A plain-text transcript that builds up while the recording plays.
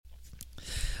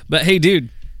But hey, dude.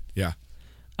 Yeah.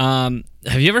 Have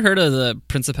you ever heard of the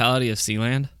Principality of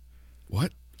Sealand?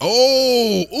 What?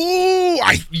 Oh,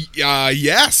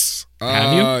 yes.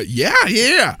 Have you?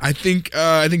 Yeah. I think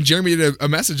Jeremy did a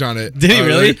message on it. Did he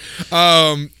really?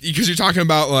 Because you're talking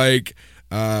about like,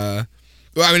 well,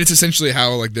 I mean, it's essentially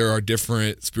how like there are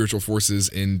different spiritual forces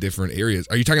in different areas.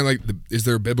 Are you talking like is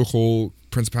there a biblical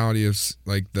principality of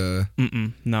like the?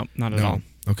 No, not at all.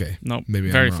 Okay. Nope.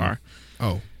 Maybe very I'm wrong. far.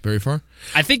 Oh, very far?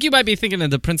 I think you might be thinking of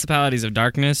the principalities of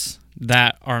darkness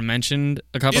that are mentioned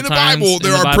a couple times. Bible,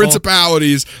 there are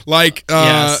principalities like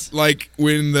yes. like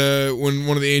when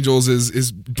one of the angels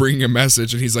is bringing a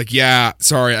message and he's like, "Yeah,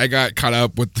 sorry, I got caught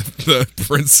up with the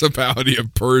Principality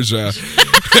of Persia."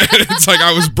 It's like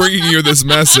I was bringing you this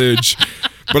message,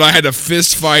 but I had to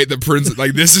fist fight the prince.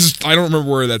 Like this is I don't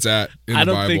remember where that's at in the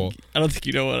Bible. I don't think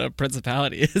you know what a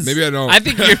principality is. Maybe I don't. I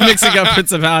think you're mixing up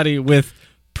principality with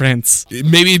prince.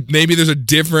 Maybe there's maybe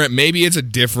it's a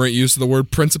different use of the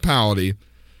word principality.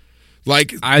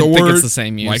 Like I think it's the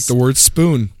same use. Like the word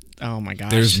spoon. Oh my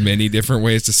gosh. There's many different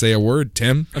ways to say a word,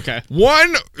 Tim. Okay.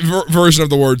 One version of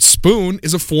the word spoon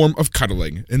is a form of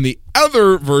cuddling, and the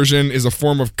other version is a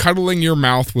form of cuddling your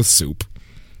mouth with soup.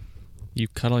 You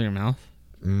cuddle your mouth?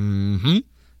 Mm-hmm.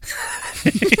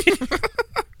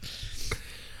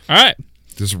 All right.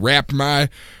 Just wrap my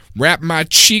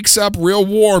cheeks up real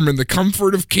warm in the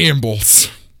comfort of Campbell's.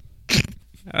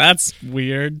 That's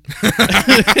weird.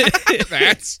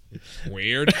 That's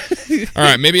weird. All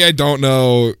right, maybe I don't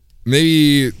know.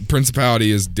 Maybe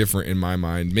principality is different in my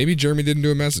mind. Maybe Jeremy didn't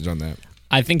do a message on that.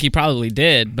 I think he probably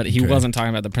did, but he wasn't talking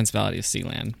about the Principality of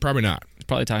Sealand. Probably not. He's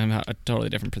probably talking about a totally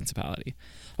different principality.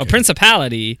 A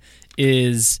principality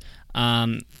is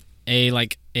a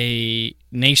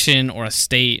nation or a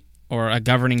state or a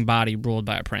governing body ruled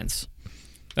by a prince.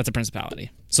 That's a principality.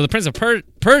 So the Prince of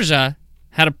Persia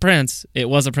had a prince. It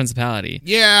was a principality.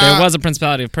 Yeah. There was a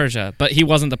Principality of Persia, but he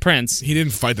wasn't the prince. He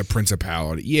didn't fight the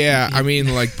principality. Yeah, I mean,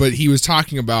 but he was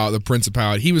talking about the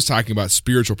principality. He was talking about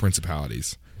spiritual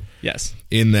principalities. Yes.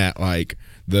 In that, like,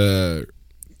 the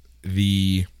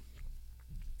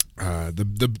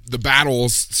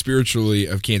battles spiritually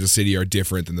of Kansas City are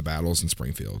different than the battles in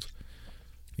Springfield.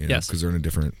 You know, yes. Because they're in a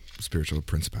different spiritual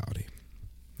principality.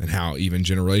 And how even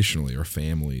generationally our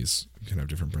families can have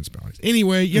different principalities.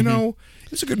 Anyway, you know,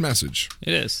 it's a good message.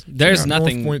 It is. There's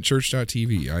nothing.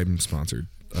 NorthPointChurch.tv. I'm sponsored.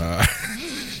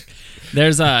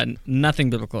 There's nothing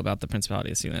biblical about the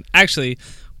Principality of Sealand. Actually,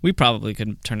 we probably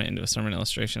could turn it into a sermon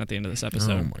illustration at the end of this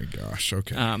episode. Oh my gosh.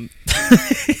 Okay.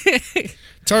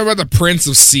 Talk about the Prince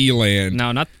of Sealand.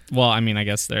 No, not. Well, I mean, I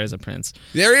guess there is a prince.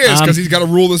 There he is, because he's got to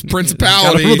rule this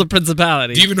principality. Got to rule the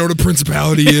principality. Do you even know what a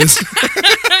principality is?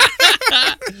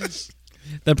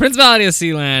 The Principality of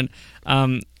Sealand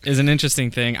is an interesting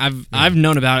thing. I've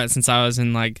known about it since I was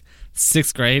in like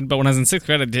 6th grade, but when I was in 6th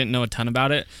grade, I didn't know a ton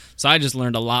about it, so I just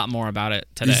learned a lot more about it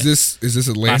today. Is this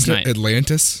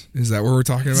Atlantis? Is that what we're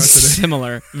talking about today?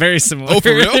 Similar, very similar. Oh,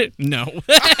 for real? No,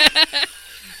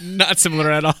 not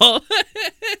similar at all.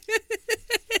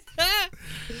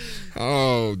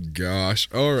 Oh gosh!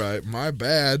 All right, my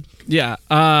bad. Yeah.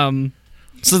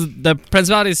 So the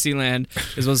Principality of Sealand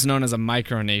is what's known as a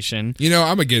micronation. You know,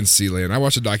 I'm against Sealand. I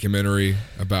watched a documentary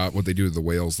about what they do to the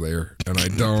whales there, and I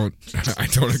don't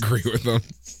agree with them.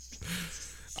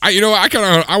 I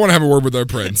want to have a word with our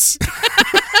prince.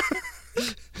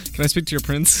 Can I speak to your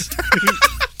prince?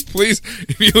 Please,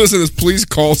 if you listen to this, please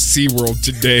call SeaWorld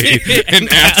today and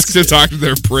ask to talk to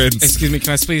their prince. Excuse me,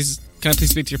 can I please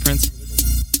speak to your prince?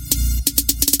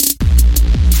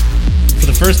 For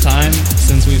the first time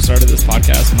since we've started this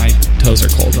podcast, my toes are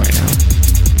cold right now.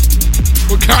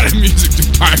 What kind of music do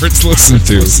pirates listen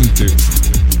to?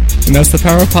 And that's the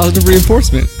power of positive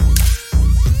reinforcement.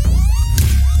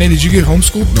 Hey, did you get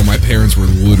homeschooled? No, my parents were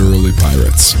literally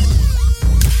pirates.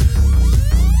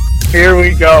 Here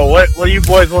we go. What do you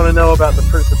boys want to know about the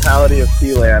Principality of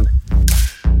Sealand?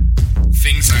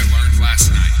 Things I learned last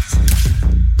night.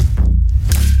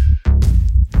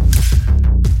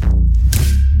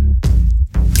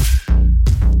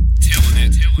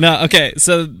 No, okay,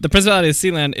 so the Principality of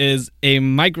Sealand is a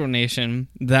micronation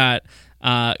that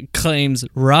claims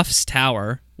Ruff's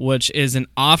Tower, which is an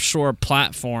offshore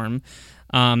platform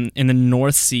in the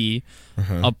North Sea,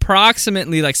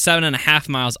 approximately like 7.5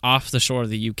 miles off the shore of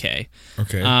the UK.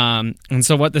 Okay. And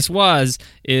so what this was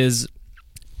is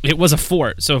it was a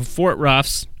fort. So Fort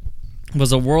Ruff's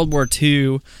was a World War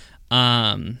II.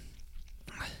 I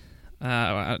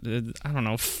don't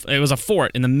know. It was a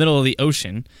fort in the middle of the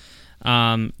ocean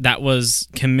that was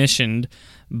commissioned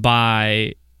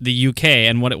by the UK.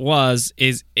 And what it was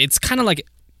is it's kind of like,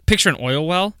 picture an oil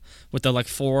well, with the like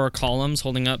 4 columns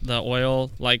holding up the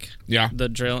oil, like the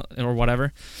drill or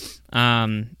whatever.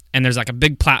 And there's like a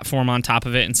big platform on top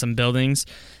of it and some buildings.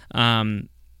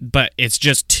 But it's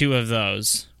just two of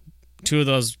those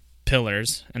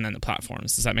pillars and then the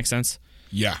platforms. Does that make sense?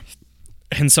 Yeah.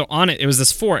 And so on it was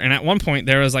this fort, and at one point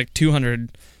there was like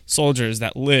 200 soldiers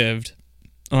that lived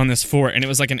on this fort, and it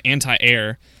was like an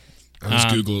anti-air. I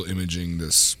was Google imaging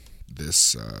this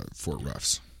Fort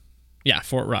Ruffs. Yeah,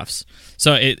 Fort Ruffs.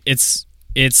 So it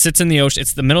sits in the ocean.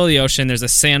 It's the middle of the ocean. There's a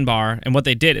sandbar, and what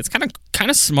they did, it's kind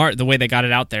of smart the way they got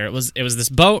it out there. It was this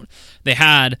boat. They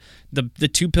had the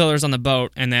 2 pillars on the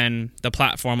boat, and then the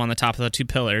platform on the top of the 2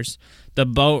 pillars. The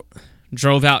boat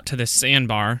drove out to this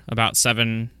sandbar about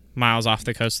 7 miles off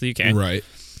the coast of the UK. Right.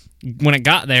 When it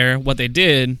got there, what they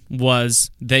did was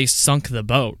they sunk the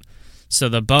boat. So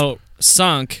the boat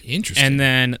sunk. Interesting. And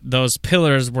then those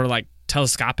pillars were like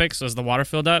telescopic, so as the water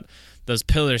filled up, those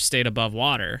pillars stayed above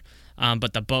water,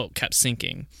 but the boat kept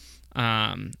sinking.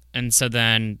 And so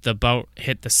then the boat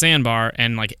hit the sandbar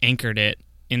and like anchored it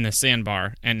in the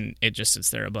sandbar, and it just sits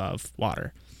there above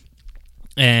water.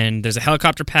 And there's a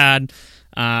helicopter pad,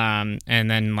 and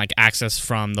then like access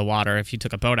from the water if you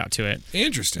took a boat out to it.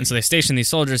 Interesting. And so they stationed these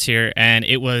soldiers here, and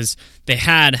they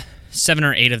had 7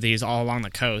 or 8 of these all along the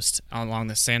coast, along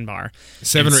the sandbar.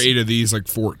 7 or 8 of these like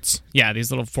forts. Yeah,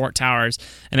 these little fort towers,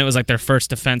 and it was like their first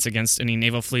defense against any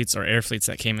naval fleets or air fleets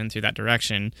that came in through that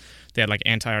direction. They had like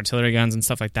anti-artillery guns and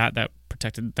stuff like that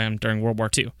protected them during World War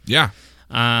II. Yeah.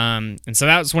 And so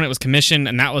that was when it was commissioned,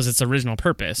 and that was its original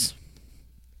purpose.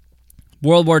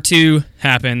 World War II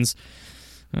happens.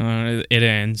 It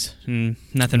ends.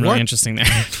 Nothing really interesting there.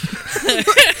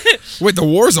 Wait, the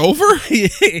war's over?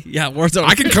 Yeah, war's over.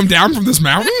 I can come down from this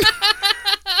mountain?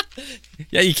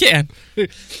 Yeah, you can.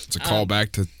 It's a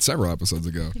callback to several episodes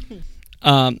ago.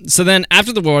 So then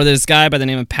after the war, there's this guy by the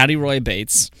name of Paddy Roy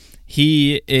Bates.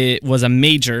 He was a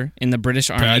major in the British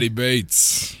Army. Paddy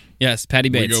Bates. Yes, Paddy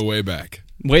Bates. We go way back.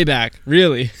 Way back,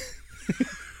 really.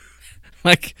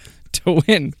 Like, to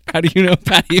win. How do you know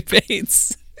Paddy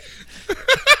Bates?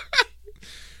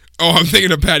 Oh, I'm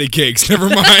thinking of patty cakes. Never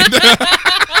mind.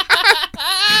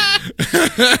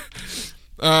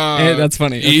 Hey, that's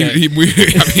funny. Okay. He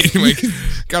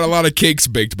got a lot of cakes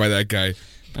baked by that guy.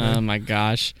 Oh my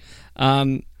gosh.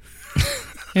 Anyways.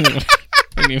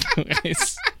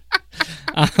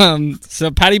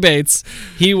 So Paddy Bates,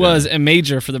 he was a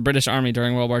major for the British Army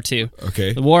during World War II.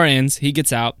 Okay. The war ends, he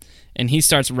gets out, and he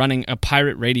starts running a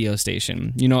pirate radio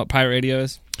station. You know what pirate radio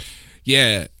is?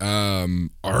 Yeah,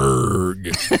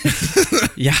 arg.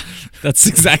 Yeah, that's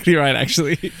exactly right,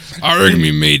 actually. Arg,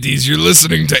 me mateys, you're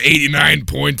listening to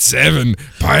 89.7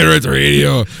 Pirate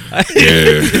Radio.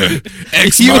 Yeah.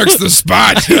 X marks the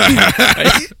spot. Are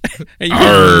you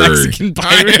a Mexican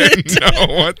pirate? I didn't know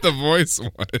what the voice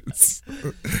was.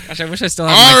 Gosh, I wish I still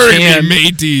had my Arg, can. me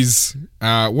mateys.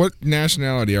 What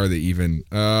nationality are they even?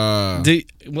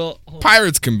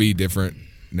 Pirates can be different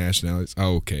nationalities.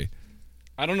 Oh, okay.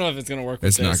 I don't know if it's going to work with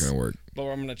It's this. not going to work. But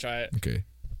I'm going to try it. Okay.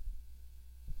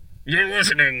 You're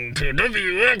listening to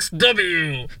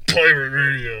WXW Pirate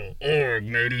Radio. Org,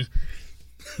 matey.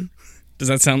 Does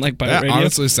that sound like pirate That radio?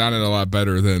 honestly sounded a lot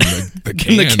better than the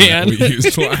can, The can. that we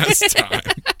used last time.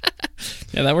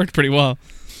 Yeah, that worked pretty well.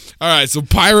 All right, so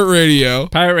Pirate Radio.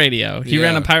 Pirate radio. He Yeah.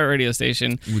 ran a pirate radio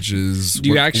station. Which is Do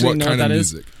you actually know kind what that of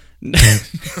is? music?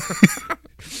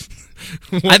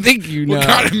 I think you know. What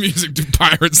kind of music do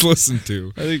pirates listen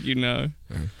to? I think you know.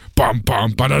 Bum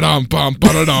bum ba-da-dum bum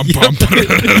ba-da-dum bum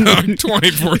ba-da-dum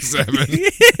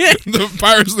 24/7. The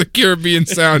Pirates of the Caribbean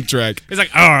soundtrack. It's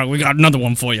like, oh, we got another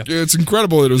one for you. It's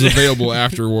incredible it was available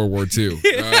after World War II.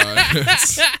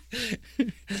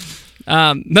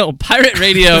 No, pirate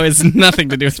radio is nothing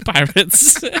to do with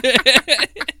pirates.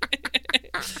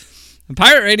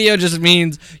 Pirate radio just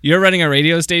means you're running a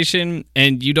radio station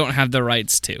and you don't have the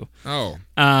rights to. Oh,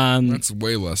 that's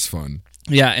way less fun.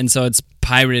 Yeah, and so it's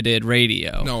pirated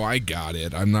radio. No, I got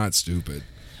it. I'm not stupid.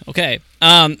 Okay.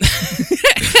 I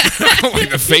don't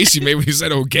like the face you made when you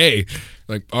said okay.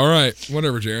 Like, all right,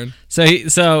 whatever, Jaron.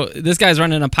 So this guy's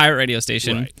running a pirate radio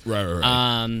station.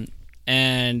 Right.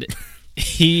 And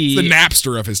he... The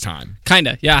Napster of his time.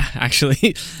 Kinda, yeah,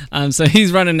 actually. So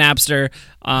he's running Napster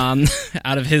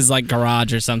out of his like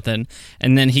garage or something,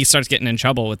 and then he starts getting in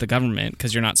trouble with the government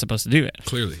because you're not supposed to do it.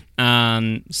 Clearly.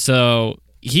 So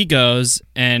he goes,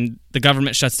 and the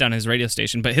government shuts down his radio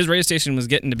station, but his radio station was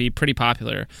getting to be pretty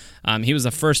popular. He was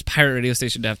the first pirate radio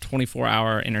station to have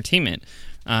 24-hour entertainment.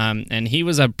 And he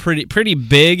was a pretty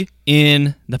big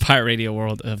in the pirate radio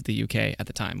world of the UK at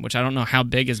the time, which I don't know how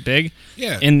big is big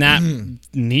in that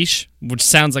niche, which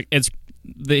sounds like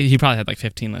he probably had like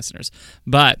 15 listeners.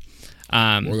 But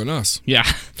More than us. Yeah,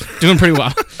 doing pretty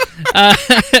well.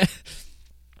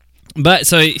 But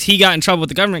so he got in trouble with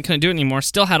the government, couldn't do it anymore,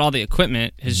 still had all the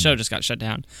equipment. His show just got shut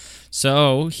down.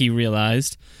 So he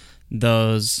realized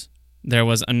there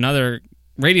was another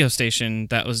radio station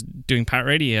that was doing pirate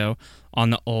radio on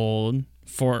the old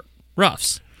Fort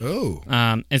Ruffs. Oh.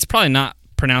 It's probably not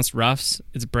pronounced Ruffs.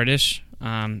 It's British.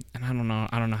 And I don't know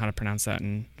how to pronounce that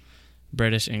in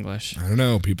British English. I don't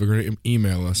know. People are going to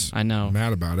email us. I know. I'm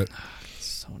mad about it. It's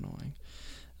so annoying.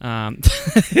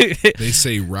 They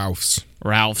say Ralph's.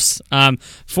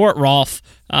 Fort Rolf.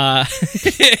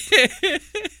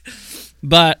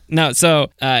 But no, so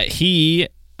he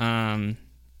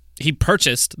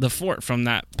purchased the fort from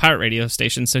that pirate radio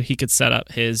station so he could set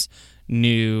up his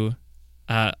new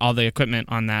all the equipment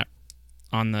on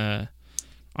the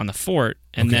fort,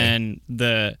 and then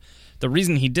the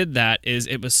reason he did that is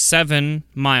it was 7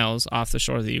 miles off the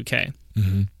shore of the UK.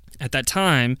 Mm-hmm. At that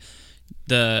time,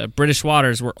 the British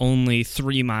waters were only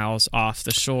 3 miles off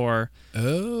the shore.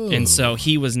 Oh. And so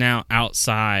he was now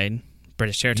outside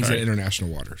British territory. He's in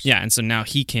international waters. Yeah, and so now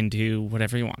he can do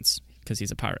whatever he wants because he's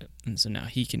a pirate. And so now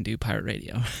he can do pirate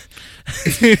radio.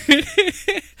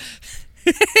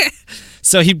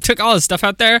 So he took all his stuff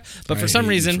out there, but for some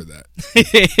reason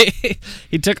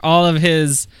he took all of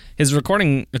his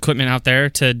recording equipment out there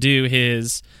to do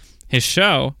his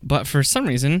show, but for some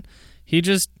reason he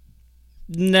just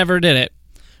never did it.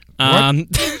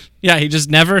 Yeah, he just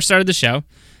never started the show.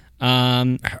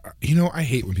 I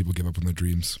hate when people give up on their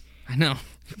dreams. I know.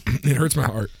 It hurts my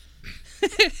heart.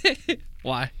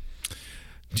 Why?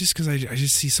 Just because I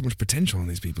just see so much potential in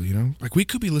these people, Like, we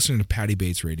could be listening to Patty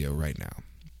Bates radio right now.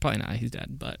 Probably not. He's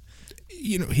dead, but...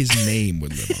 his name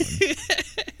would live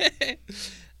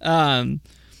on.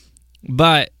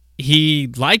 But he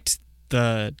liked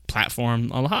the platform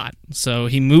a lot, so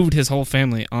he moved his whole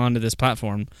family onto this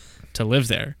platform to live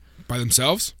there. By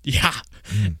themselves? Yeah.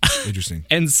 Interesting.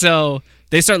 And so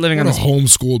they start living what on a this...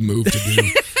 homeschooled move to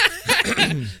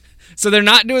do. So they're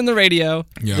not doing the radio.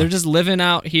 Yeah. They're just living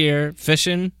out here,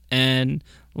 fishing, and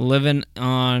living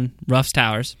on Ruff's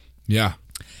Towers. Yeah.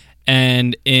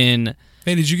 And in...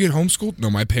 Hey, did you get homeschooled? No,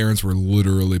 my parents were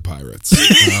literally pirates.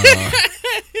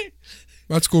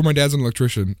 That's cool. My dad's an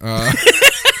electrician.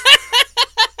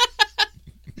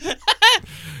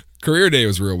 Career day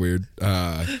was real weird.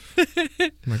 I'm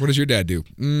like, what does your dad do?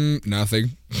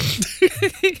 Nothing.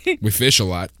 We fish a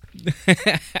lot.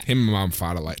 Him and mom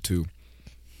fought a lot, too.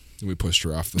 We pushed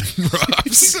her off the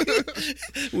roughs.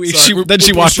 Then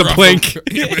she walked the plank.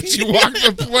 Then she walked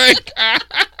the plank.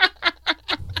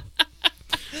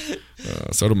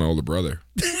 So did my older brother.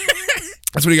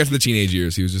 That's when he got to the teenage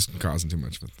years. He was just causing too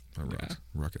much with my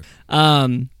ruckus.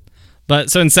 But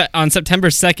so on September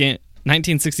 2nd,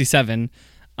 1967,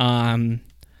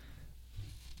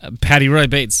 Patty Roy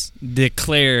Bates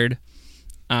declared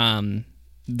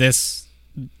this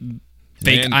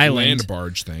fake island. Land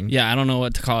barge thing. Yeah, I don't know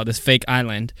what to call it. This fake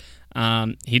island.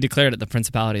 He declared it the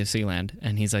Principality of Sealand,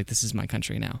 and he's like, this is my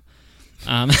country now.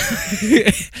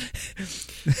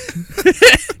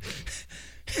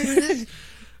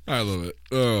 I love it.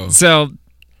 Oh. So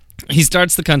he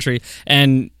starts the country,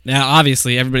 and now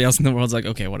obviously everybody else in the world's like,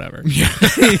 okay, whatever. Yeah.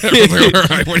 Like, all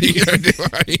right, what are you gonna do?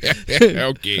 Yeah,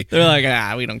 okay. They're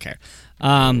like, we don't care.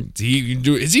 Is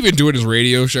he even doing his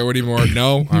radio show anymore?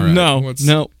 No. All right. No.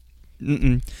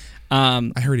 Mm-mm.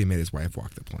 I heard he made his wife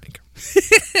walk the plank.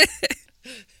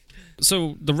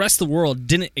 So the rest of the world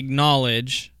didn't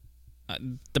acknowledge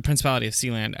the Principality of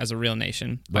Sealand as a real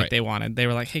nation like they wanted. They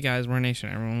were like, hey guys, we're a nation.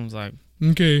 Everyone was like,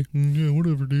 okay, yeah,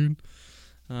 whatever, dude.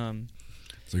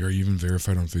 It's like, are you even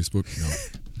verified on Facebook? No.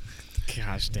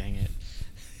 Gosh dang it.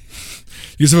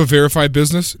 You guys have a verified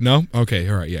business? No? Okay,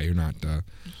 all right. Yeah, you're not.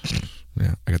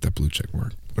 Yeah, I got that blue check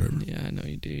mark. Whatever. Yeah, I know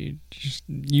you do.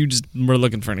 You just were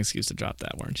looking for an excuse to drop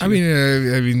that, weren't you? I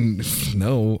mean,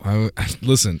 no.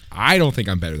 Listen, I don't think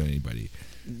I'm better than anybody.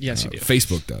 Yes, you do.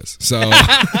 Facebook does. So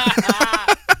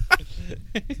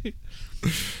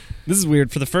this is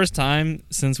weird. For the first time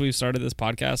since we've started this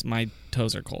podcast, my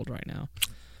toes are cold right now.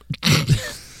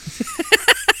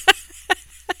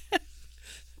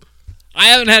 I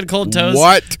haven't had cold toes.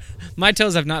 What? My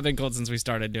toes have not been cold since we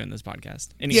started doing this podcast.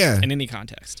 In any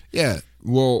context. Yeah.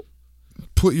 Well,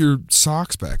 put your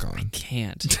socks back on.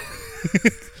 Can't.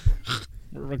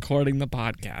 We're recording the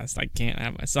podcast. I can't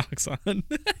have my socks on.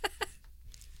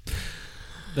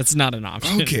 That's not an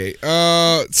option. Okay.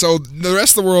 So the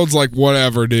rest of the world's like,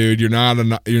 whatever, dude. You're not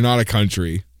a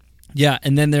country. Yeah,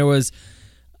 and then there was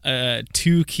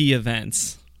 2 key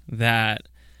events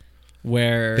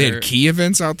where they had key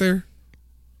events out there,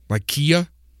 like Kia.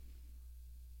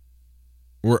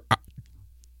 Or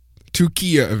 2 two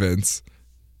Kia events.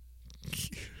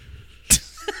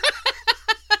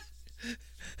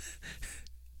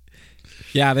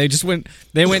 Yeah, they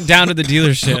went down to the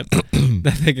dealership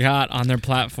that they got on their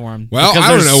platform. Well, because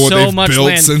I don't know what so they've much built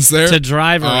land since there. to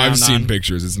drive around. I've seen on.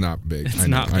 pictures. It's not big. It's I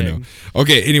know, not I big. know.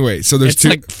 Okay, anyway, so there's It's two.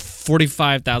 like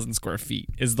 45,000 square feet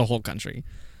is the whole country.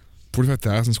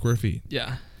 45,000 square feet.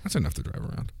 Yeah. That's enough to drive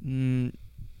around.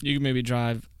 You can maybe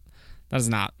drive. That is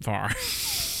not far.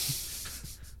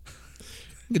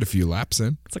 Get a few laps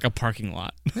in. It's like a parking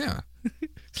lot. Yeah.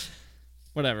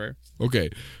 Whatever. Okay.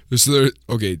 What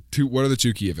are the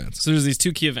two key events? So there's these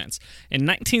two key events. In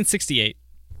 1968,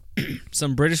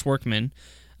 some British workmen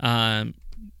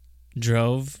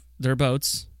drove their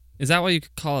boats. Is that what you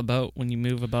could call a boat when you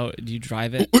move a boat? Do you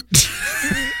drive it?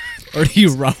 Or do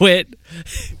you row it?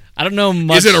 I don't know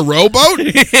much. Is it a rowboat?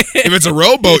 If it's a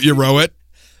rowboat, you row it.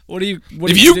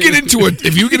 If you get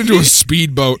into a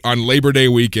speedboat on Labor Day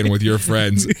weekend with your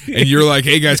friends and you're like,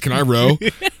 "Hey guys, can I row?"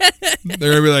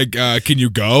 They're gonna be like, "Can you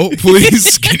go,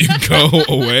 please? Can you go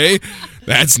away?"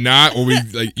 That's not what we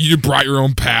like. You brought your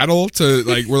own paddle to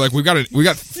like. We're like, we got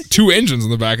two engines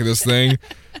in the back of this thing.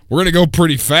 We're gonna go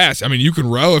pretty fast. I mean, you can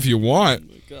row if you want.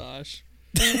 Oh my gosh.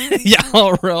 Yeah,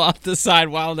 I'll row off the side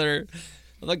while they're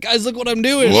like, guys, look what I'm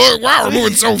doing. Look, wow, we're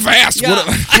moving so fast. Yeah.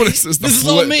 What is this? This is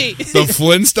all me. The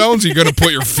Flintstones? You're gonna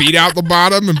put your feet out the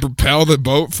bottom and propel the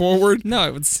boat forward? No,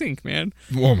 it would sink, man.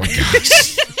 Oh my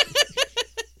gosh.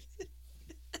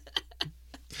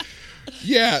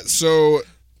 Yeah. So,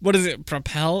 What is it?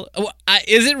 Propel?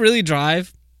 Is it really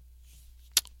drive?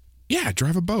 yeah,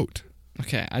 drive a boat.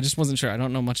 Okay, I just wasn't sure. I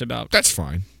don't know much about That's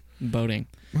fine. boating.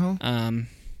 Well,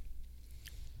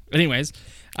 Anyways,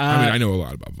 I mean, I know a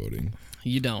lot about voting.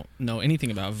 you don't know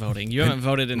anything about voting. You haven't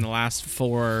voted in the last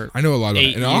 4. I know a lot about 8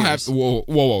 it. And I'll have years.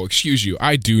 whoa, excuse you.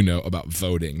 I do know about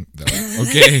voting though.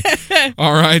 Okay.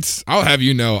 All right. I'll have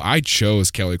you know I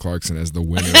chose Kelly Clarkson as the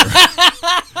winner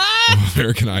of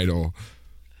American Idol.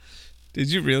 Did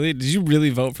you really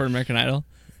vote for American Idol?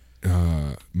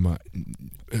 No.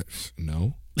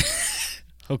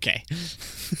 Okay.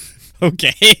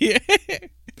 Okay.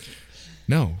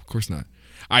 No, of course not.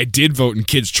 I did vote in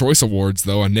Kids' Choice Awards,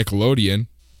 though, on Nickelodeon.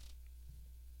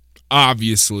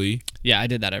 Obviously. Yeah, I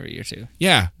did that every year, too.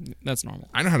 Yeah. That's normal.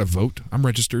 I know how to vote. I'm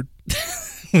registered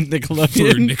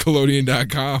Nickelodeon. for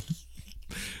Nickelodeon.com.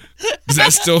 Does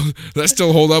that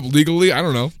still hold up legally? I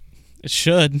don't know. It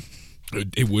should.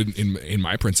 It wouldn't in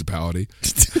my principality.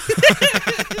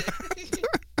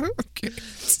 Okay.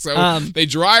 So they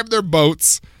drive their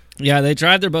boats. Yeah, they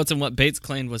drive their boats in what Bates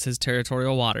claimed was his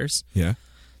territorial waters. Yeah.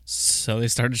 So they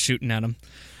started shooting at him.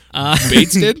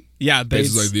 Bates did? Yeah, Bates Bates.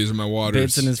 is like, these are my waters.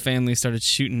 Bates and his family started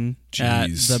shooting at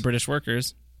Jeez. the British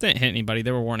workers. They didn't hit anybody.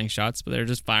 They were warning shots, but they were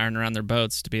just firing around their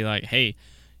boats to be like, hey,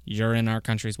 you're in our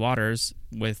country's waters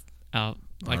without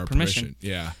Our permission.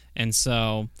 Yeah. And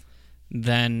so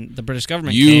then the British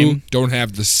government You came. don't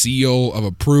have the seal of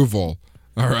approval.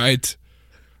 All right.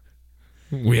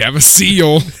 We have a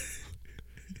seal.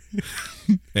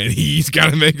 And he's got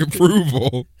to make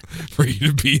approval for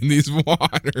you to be in these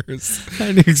waters.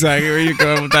 I knew exactly where you're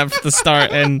going with that from the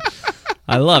start, and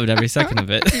I loved every second of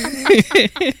it.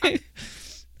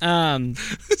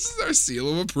 This is our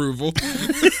seal of approval.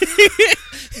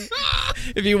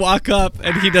 If you walk up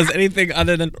and he does anything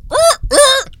other than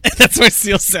that's my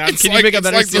seal sound. Can you make a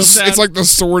better seal sound? It's like the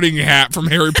sorting hat from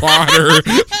Harry Potter,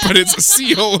 but it's a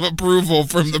seal of approval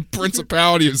from the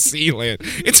Principality of Sealand.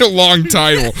 It's a long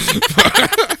title.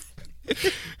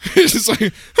 It's just like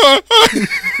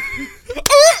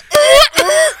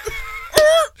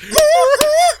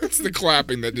it's the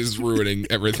clapping that is ruining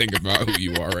everything about who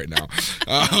you are right now.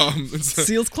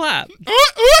 Seals clap.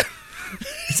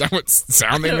 Is that what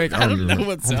sound they make? I don't know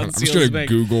what sound I'm just seals gonna make.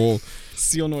 Google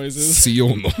Seal noises.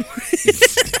 seal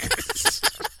noise.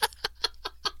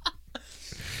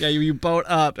 Yeah, you boat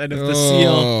up, and if the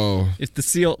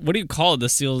seal, what do you call it?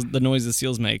 The noise the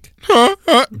seals make.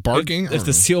 Barking. If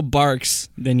the seal barks,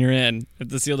 then you're in. If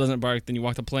the seal doesn't bark, then you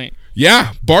walk the plank.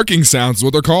 Yeah, barking sounds is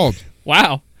what they're called.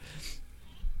 Wow,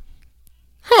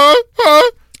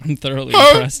 I'm thoroughly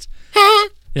impressed.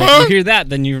 Yeah, if you hear that,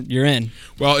 then you're in.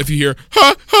 Well, if you hear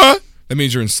ha ha, that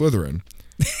means you're in Slytherin.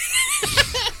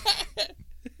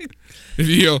 If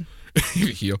you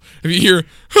hear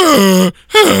ha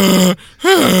ha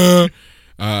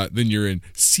ha, then you're in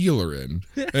Sealerin.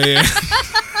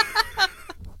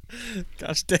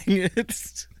 Gosh dang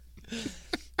it.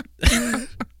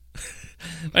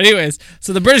 Anyways,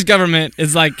 so the British government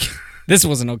is like, this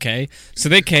wasn't okay. So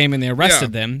they came and they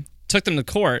arrested them, took them to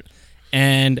court,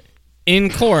 and in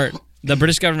court, the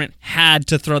British government had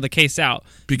to throw the case out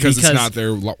because it's not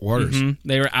their waters.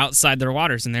 They were outside their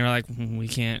waters, and they were like, we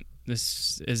can't.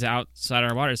 This is outside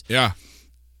our waters. Yeah.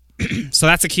 So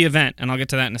that's a key event, and I'll get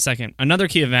to that in a second. Another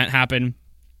key event happened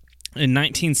in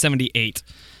 1978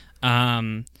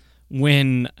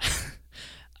 when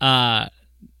a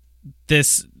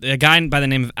guy by the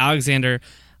name of Alexander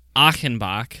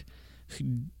Achenbach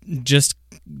just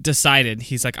decided,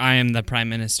 he's like, I am the Prime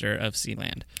Minister of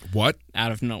Sealand. What?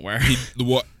 Out of nowhere.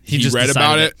 He just read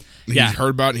about it? Yeah. He heard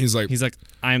about it, and he's like,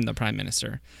 I am the Prime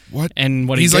Minister. What? And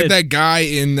what he's he did, like that guy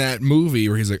in that movie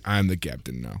where he's like, I'm the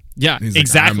captain now. Yeah, He's like,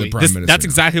 exactly. I'm the Prime Minister That's now.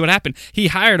 exactly what happened. He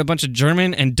hired a bunch of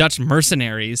German and Dutch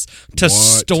mercenaries to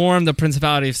storm the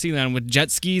Principality of Sealand with jet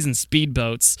skis and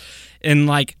speedboats, and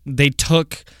like they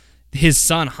took his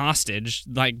son hostage,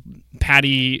 like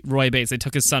Paddy Roy Bates. They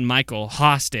took his son Michael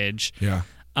hostage. Yeah.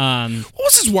 What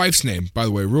was his wife's name, by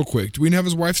the way, real quick? Do we have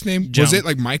his wife's name? Joan. Was it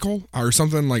like Michael or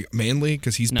something like manly?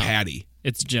 Because he's Paddy.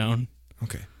 It's Joan.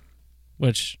 Okay.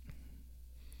 Which,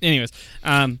 anyways,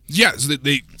 yeah.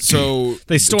 So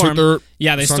they stormed. took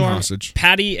their they son stormed. hostage.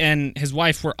 Paddy and his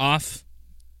wife were off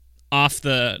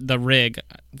the rig,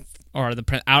 or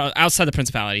outside the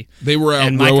Principality. They were out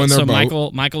and rowing their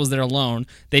boat. Michael was there alone.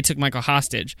 They took Michael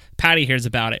hostage. Paddy hears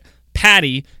about it.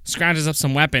 Paddy scrounges up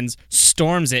some weapons,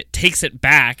 storms it, takes it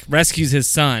back, rescues his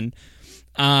son.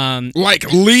 Like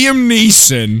Liam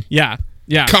Neeson. Yeah.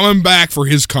 Coming back for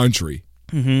his country.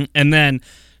 Mm-hmm. And then,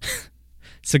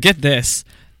 so get this.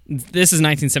 This is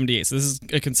 1978, so this is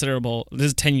this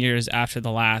is 10 years after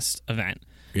the last event.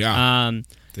 Yeah.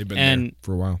 They've been there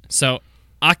for a while. So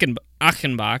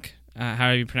Achenbach,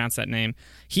 how do you pronounce that name?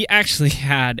 He actually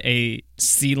had a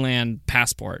Sealand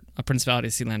passport, a Principality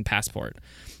of Sealand passport.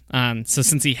 So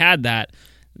since he had that,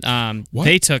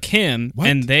 they took him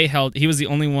and he was the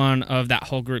only one of that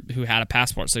whole group who had a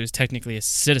passport, so he was technically a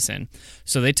citizen.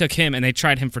 So they took him and they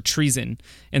tried him for treason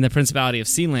in the Principality of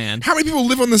Sealand. How many people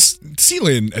live on this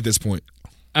Sealand at this point?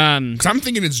 Because I'm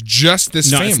thinking it's just this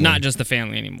family. No, it's not just the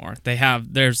family anymore.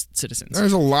 There's citizens.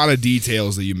 There's a lot of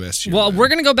details that you missed here. Well, we're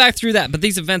going to go back through that, but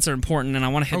these events are important, and I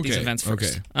want to hit these events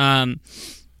first. Okay.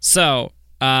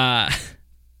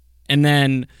 And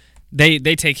then they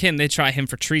take him, they try him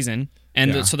for treason,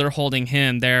 and so they're holding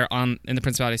him there in the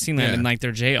Principality of Sealand in like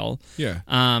their jail. Yeah.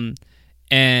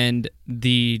 And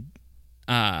the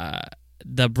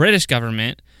British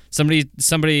government,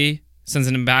 somebody sends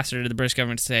an ambassador to the British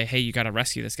government to say, hey, you got to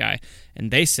rescue this guy.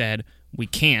 And they said, we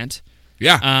can't.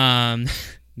 Yeah.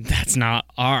 That's not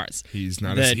ours. He's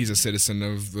not. He's a citizen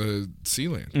of the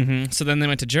Sealand. Mm-hmm. So then they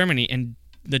went to Germany, and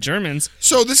the Germans.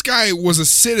 So this guy was a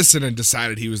citizen and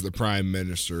decided he was the prime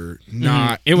minister.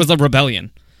 Not. It was a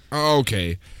rebellion. Oh,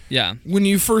 okay. Yeah. When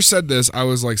you first said this, I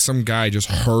was like, some guy just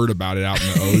heard about it out in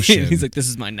the ocean. He's like, this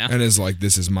is mine now. And is like,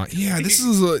 this is mine. Yeah,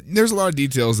 there's a lot of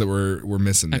details that we're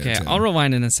missing there. Okay, Tim. I'll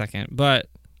rewind in a second, but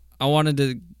I wanted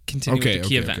to continue with the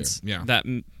key events that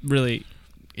really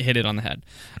hit it on the head.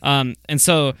 And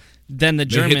so then the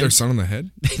Germans... They hit their son on the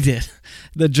head? They did.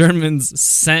 The Germans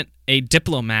sent a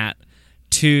diplomat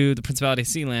to the Principality of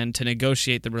Sealand to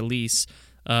negotiate the release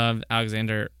of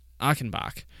Alexander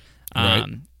Achenbach.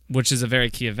 Which is a very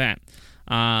key event.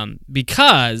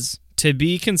 Because to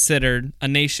be considered a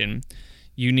nation,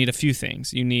 you need a few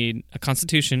things. You need a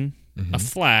constitution, a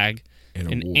flag,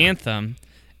 an anthem,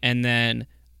 and then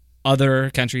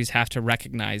other countries have to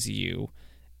recognize you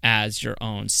as your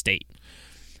own state.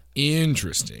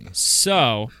 Interesting.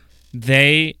 So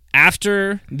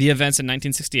after the events in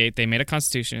 1968, they made a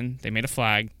constitution, they made a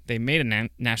flag, they made a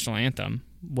national anthem,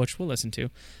 which we'll listen to.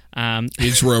 You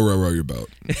just row your boat.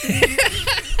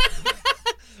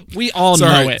 We all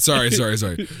know it. Sorry.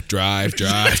 Drive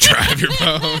your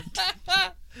boat.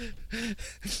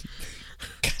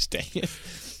 Gosh dang it.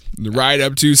 Ride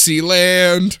up to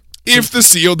Sealand. If the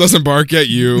seal doesn't bark at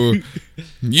you,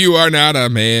 you are not a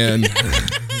man.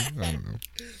 I don't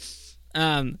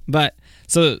know. But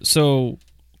so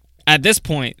at this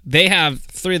point, they have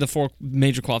 3 of the 4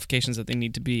 major qualifications that they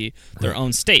need to be their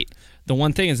own state. The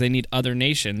one thing is they need other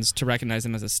nations to recognize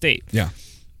them as a state. Yeah.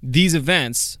 These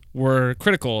events were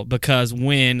critical because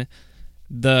when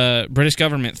the British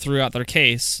government threw out their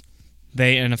case,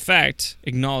 they, in effect,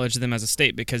 acknowledged them as a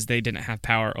state because they didn't have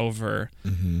power over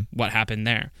what happened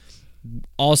there.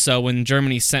 Also, when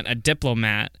Germany sent a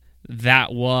diplomat,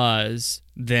 that was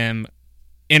them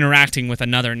interacting with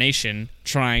another nation,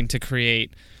 trying to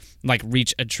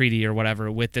reach a treaty or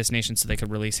whatever with this nation so they could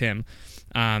release him.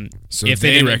 So if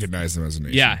they recognized them as a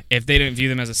nation. Yeah, if they didn't view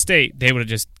them as a state, they would have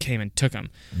just came and took them.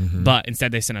 But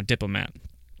instead, they sent a diplomat.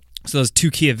 So those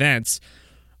 2 key events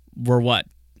were what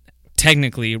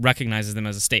technically recognizes them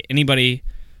as a state. Anybody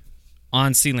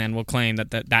on Sealand will claim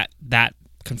that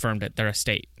confirmed it. They're a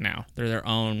state now. They're their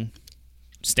own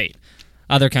state.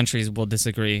 Other countries will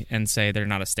disagree and say they're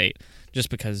not a state just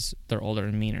because they're older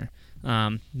and meaner.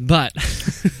 But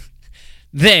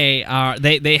they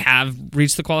have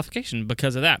reached the qualification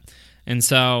because of that. And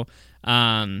so,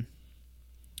 but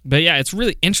yeah, it's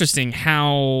really interesting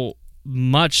how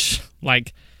much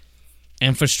like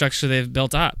infrastructure they've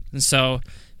built up. And so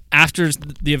after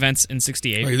the events in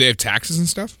 68, Like, they have taxes and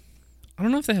stuff? I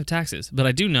don't know if they have taxes, but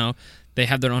I do know they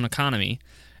have their own economy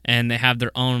and they have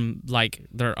their own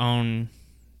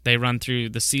they run through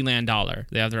the Sealand dollar.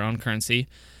 They have their own currency,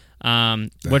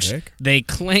 which heck? they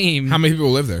claim. How many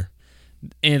people live there?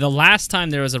 The last time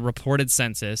there was a reported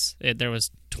census, there was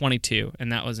 22,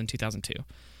 and that was in 2002.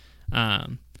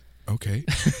 Okay.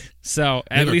 So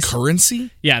They at have least a currency?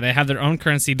 yeah, they have their own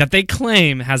currency that they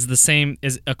claim has the same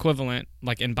is equivalent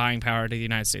like in buying power to the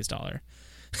United States dollar.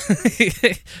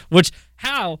 Which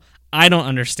how I don't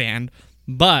understand,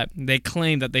 but they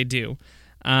claim that they do.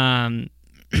 And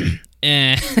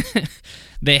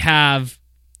they have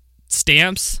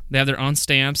stamps. They have their own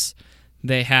stamps.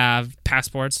 They have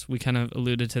passports. We kind of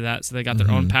alluded to that. So they got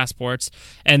their own passports.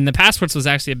 And the passports was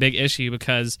actually a big issue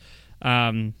because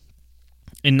in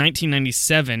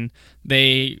 1997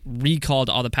 they recalled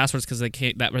all the passports because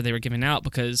they were giving out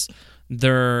because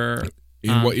they're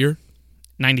In what year?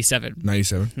 97.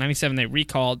 97. 97 they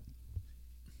recalled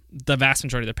the vast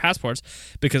majority of their passports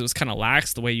because it was kind of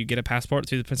lax the way you get a passport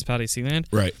through the Principality of Sealand.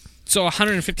 Right. So It's kind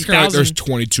of 150,000. like there's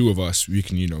 22 of us. We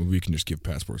can just give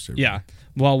passports to everybody. Yeah.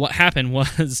 Well, what happened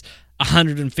was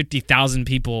 150,000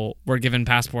 people were given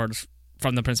passports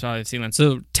from the Principality of Sealand.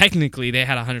 So technically, they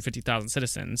had 150,000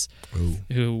 citizens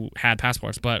who had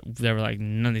passports, but they were like,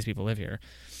 none of these people live here.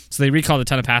 So they recalled a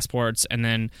ton of passports and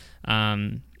then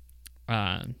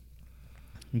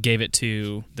gave it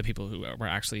to the people who were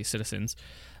actually citizens.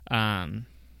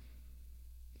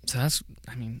 So that's,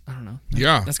 I don't know.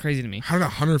 That's crazy to me. How did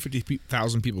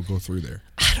 150,000 people go through there?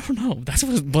 I don't know. That's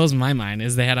what blows my mind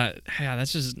is they had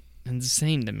that's just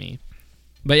insane to me.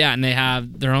 But yeah, and they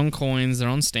have their own coins, their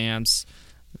own stamps,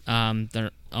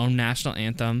 their own national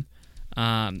anthem.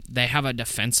 They have a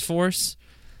defense force,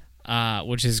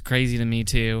 which is crazy to me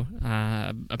too.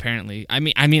 Apparently, I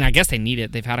mean, I guess they need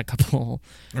it. They've had a couple.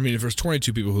 If there's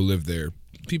 22 people who live there,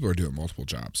 people are doing multiple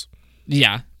jobs.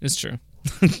 Yeah, it's true.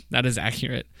 That is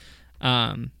accurate.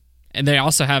 And they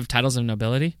also have titles of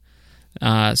nobility.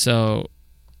 So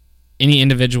any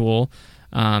individual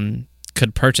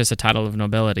could purchase a title of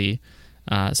nobility,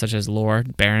 such as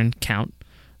Lord, Baron, Count.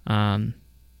 And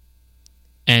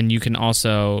you can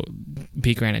also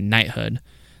be granted knighthood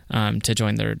to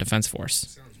join their defense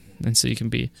force. And so you can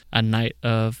be a knight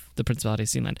of the Principality of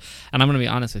Sealand. And I'm going to be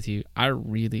honest with you, I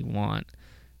really want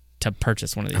to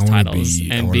purchase one of these titles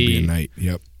and be a knight.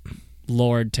 Yep.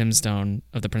 Lord Timstone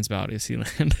of the Principality of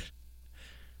Sealand.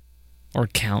 Or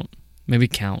Count. Maybe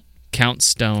Count. Count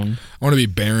Stone. I want to be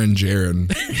Baron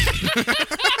Jaren.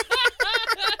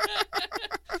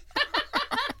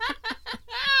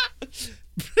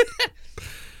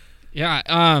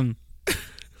 Yeah.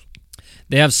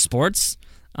 They have sports.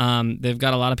 They've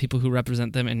got a lot of people who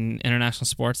represent them in international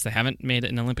sports. They haven't made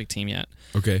an Olympic team yet.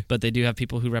 Okay. But they do have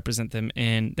people who represent them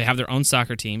they have their own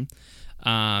soccer team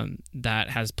that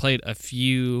has played a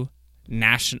few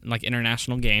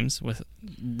international games with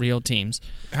real teams.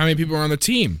 How many people are on the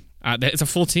team? It's a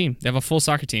full team. They have a full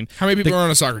soccer team. How many people are on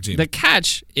a soccer team? The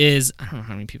catch is, I don't know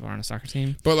how many people are on a soccer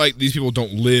team. But these people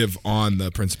don't live on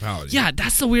the Principality. Yeah,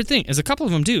 that's the weird thing. Is a couple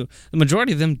of them do. The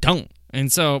majority of them don't.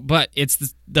 And so, but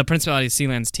it's the Principality of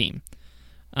Sealand's team,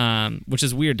 which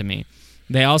is weird to me.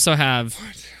 They also have,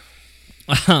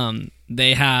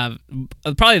 they have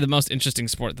probably the most interesting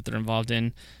sport that they're involved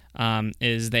in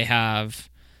is they have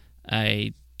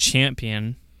a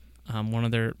champion. One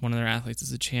of their athletes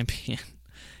is a champion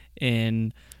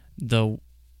in the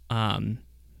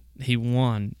he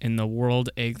won in the World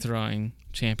Egg Throwing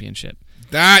Championship.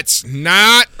 That's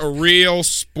not a real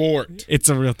sport. It's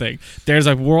a real thing. There's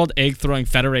a World Egg Throwing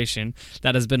Federation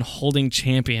that has been holding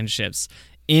championships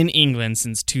in England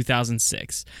since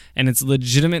 2006. And it's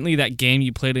legitimately that game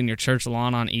you played in your church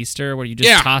lawn on Easter where you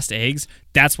just tossed eggs.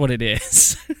 That's what it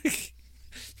is.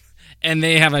 And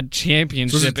they have a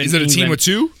championship in Is it a team England. of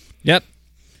two? Yep.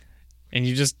 And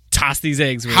you just toss these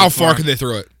eggs really How far can they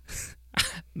throw it?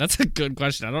 That's a good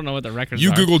question. I don't know what the records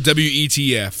You are. Google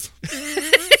WETF.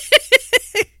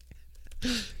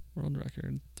 World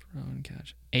record throw and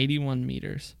catch. 81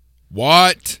 meters.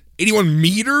 What? 81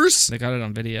 meters? They got it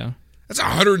on video. That's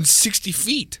 160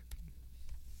 feet.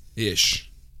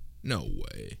 Ish. No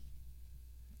way.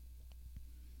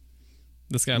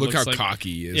 This guy Look looks how like,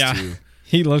 cocky he is, yeah, too.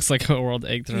 he looks like a world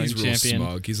egg throwing He's real champion.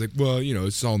 smug. He's like, well,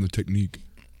 it's all in the technique.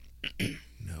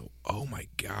 No. Oh, my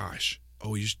gosh.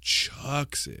 Oh, he just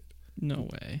chucks it. No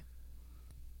way.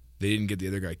 They didn't get the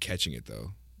other guy catching it,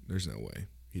 though. There's no way.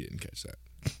 He didn't catch that.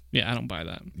 Yeah, I don't buy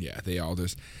that. Yeah, they all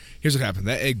just. Here's what happened.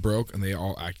 That egg broke, and they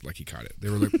all acted like he caught it. They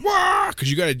were like, "Wah!"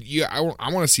 Because I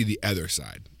want to see the other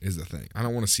side. Is the thing. I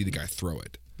don't want to see the guy throw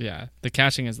it. Yeah, the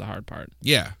catching is the hard part.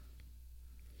 Yeah.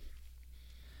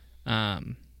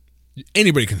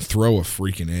 Anybody can throw a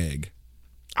freaking egg.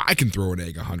 I can throw an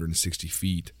egg 160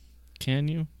 feet. Can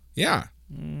you? Yeah.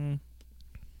 Do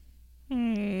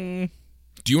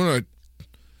you want to?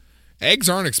 Eggs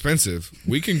aren't expensive.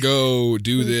 We can go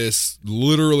do this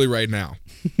literally right now.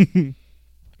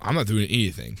 I'm not doing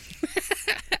anything.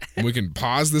 We can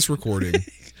pause this recording.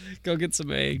 Go get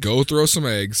some eggs. Go throw some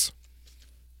eggs.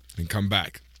 And come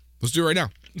back. Let's do it right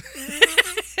now.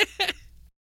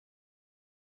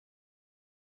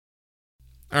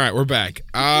 All right, we're back.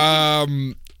 I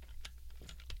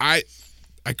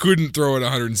couldn't throw it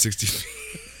 160 feet.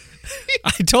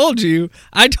 I told you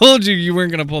you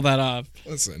weren't going to pull that off.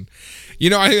 Listen,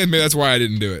 I think maybe that's why I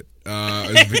didn't do it.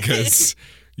 Is because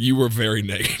you were very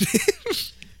negative.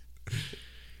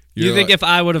 You think if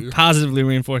I would have positively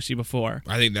reinforced you before?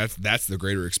 I think that's the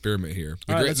greater experiment here.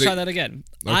 All right, let's try that again.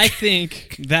 Okay. I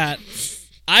think that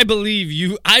I believe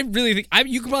you. I really think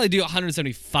you could probably do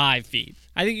 175 feet.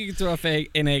 I think you could throw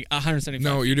an egg 175.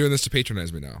 No, you're doing this to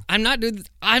patronize me now. I'm not doing this.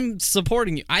 I'm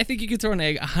supporting you. I think you could throw an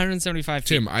egg 175 feet.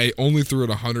 Tim, I only threw it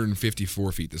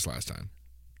 154 feet this last time.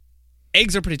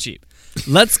 Eggs are pretty cheap.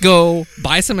 Let's go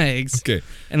buy some eggs. Okay.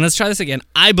 And let's try this again.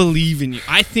 I believe in you.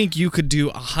 I think you could do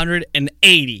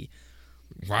 180.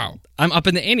 Wow. I'm up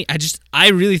in the ante.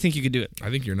 I really think you could do it. I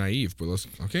think you're naive, but let's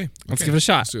Let's give it a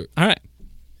shot. Let's do it. All right.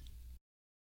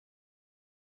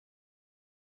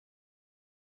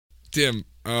 Tim,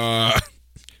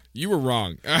 you were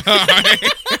wrong. I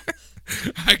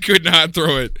could not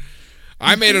throw it.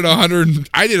 I made it 100.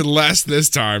 I did less this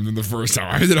time than the first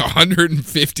time. I did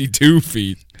 152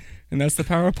 feet. And that's the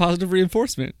power of positive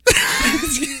reinforcement.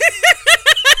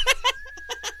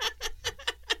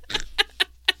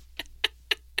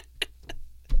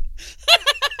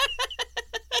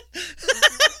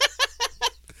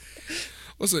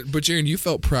 Listen, but Jaren, you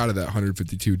felt proud of that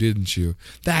 152, didn't you?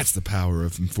 That's the power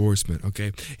of enforcement,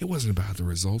 okay? It wasn't about the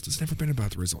results. It's never been about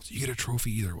the results. You get a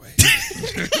trophy either way.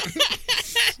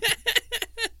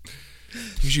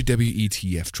 Here's your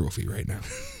WETF trophy right now.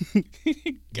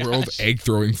 World Egg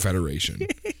Throwing Federation.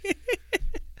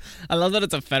 I love that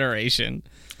it's a federation.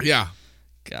 Yeah.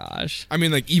 Gosh. I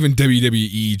mean, like, even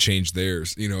WWE changed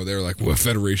theirs. They're like, well,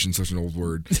 federation's such an old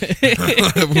word.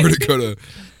 Where'd it go to?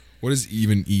 What is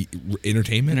even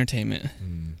entertainment? Entertainment.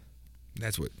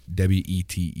 That's what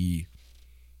WETE.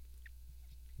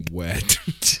 Wet.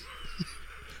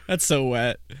 That's so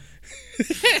wet.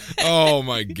 Oh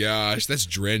my gosh, that's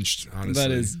drenched. Honestly,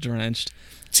 That is drenched.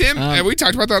 Tim, have we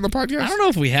talked about that on the podcast? I don't know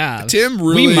if we have. Tim,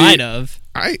 really? We might have.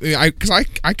 I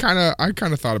kind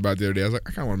of thought about it the other day. I was like,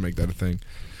 I kind of want to make that a thing.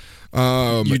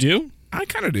 You do? I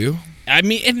kind of do. I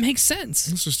mean, it makes sense.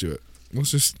 Let's just do it.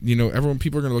 Let's just,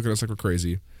 people are gonna look at us like we're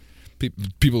crazy.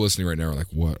 People listening right now are like,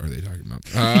 what are they talking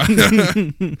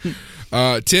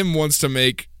about? Tim wants to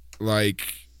make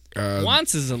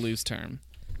Wants is a loose term.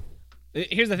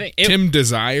 Here's the thing. Tim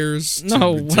desires.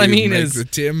 What I mean is the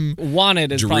Tim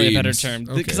wanted is probably a better dreams. term.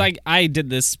 Okay. Because I did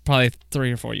this probably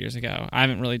 3 or 4 years ago. I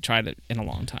haven't really tried it in a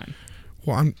long time.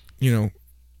 Well,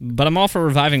 But I'm all for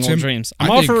reviving Tim, old dreams.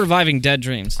 I'm all for reviving dead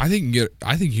dreams. I think you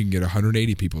can get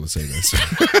 180 people to say this.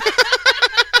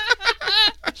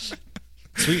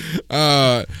 Sweet.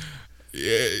 How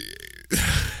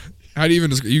do you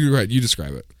even describe? You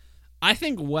describe it. I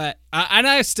think wet, and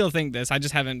I still think this, I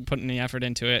just haven't put any effort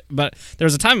into it, but there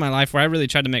was a time in my life where I really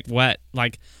tried to make wet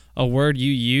like a word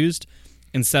you used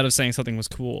instead of saying something was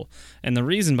cool. And the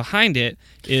reason behind it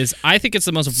is I think it's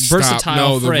the most versatile phrase.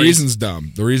 No, the reason's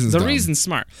dumb. The reason's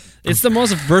smart. It's the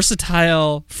most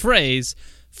versatile phrase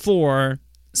for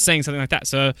saying something like that.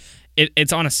 So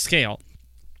it's on a scale.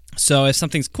 So if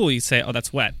something's cool, you say, oh,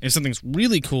 that's wet. If something's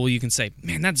really cool, you can say,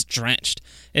 man, that's drenched.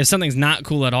 If something's not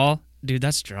cool at all, dude,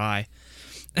 that's dry.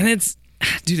 And it's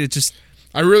just...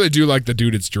 I really do like the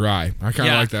dude, it's dry. I kind of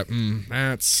Yeah. like that.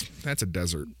 That's a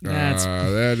desert. That's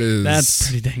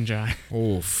pretty dang dry.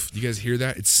 Oof. You guys hear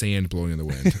that? It's sand blowing in the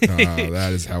wind.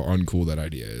 That is how uncool that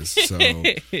idea is. So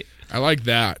I like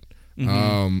that.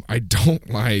 Mm-hmm. I don't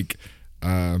like...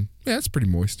 it's pretty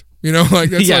moist.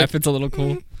 That's If it's a little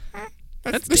cool.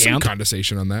 There's That's some damp.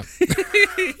 condensation on that.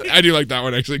 I do like that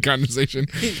one, actually, condensation.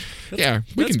 Yeah,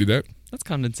 we can do that. That's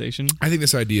condensation. I think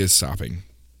this idea is sopping.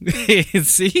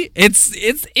 See,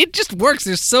 it just works.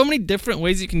 There's so many different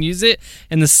ways you can use it,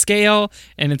 and the scale,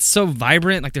 and it's so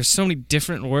vibrant. Like there's so many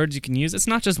different words you can use. It's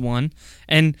not just one,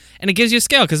 and it gives you a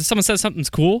scale because if someone says something's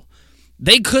cool,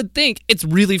 they could think it's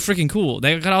really freaking cool.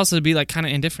 They could also be like kind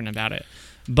of indifferent about it.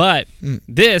 But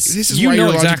this is you why know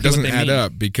your logic exactly doesn't what they add mean.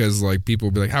 up because like people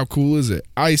will be like, how cool is it?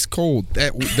 Ice cold.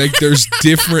 That like there's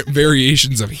different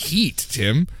variations of heat,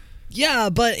 Tim. Yeah,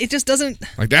 but it just doesn't.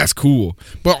 Like that's cool,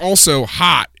 but also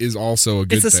hot is also a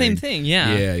good. It's the thing. same thing.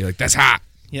 Yeah. Yeah, you're like that's hot.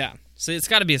 Yeah. So it's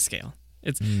got to be a scale.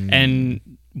 And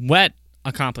wet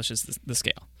accomplishes the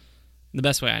scale, the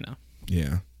best way I know.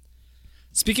 Yeah.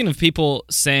 Speaking of people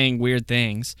saying weird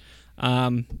things,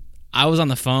 I was on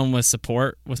the phone with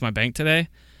support with my bank today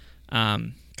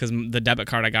because the debit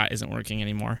card I got isn't working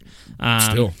anymore.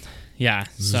 Still. Yeah.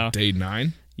 This so is day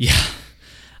 9. yeah.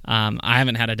 I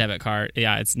haven't had a debit card.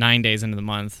 Yeah, it's 9 days into the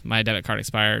month. My debit card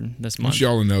expired this I month. want you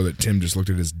all to know that Tim just looked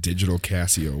at his digital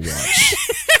Casio watch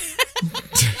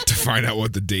to find out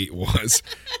what the date was.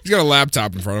 He's got a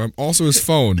laptop in front of him, also his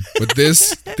phone. But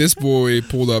this boy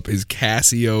pulled up his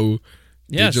Casio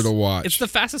digital watch. It's the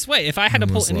fastest way. If I had to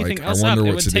And pull was anything like, I else up, wonder it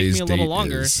what would take me today's a little date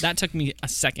longer. is. That took me a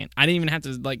second. I didn't even have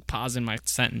to like pause in my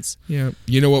sentence. Yeah.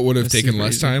 You know what would have That's taken super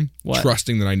less easy. time? What?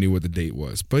 Trusting that I knew what the date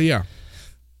was. But yeah.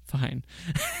 Fine.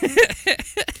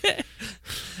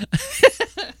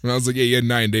 And I was like, yeah, you had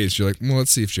 9 days. You're like, well,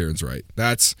 let's see if Sharon's right.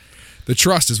 That's the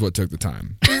trust is what took the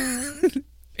time.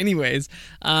 Anyways,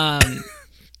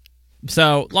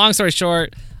 so long story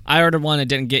short, I ordered one. It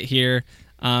didn't get here,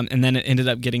 and then it ended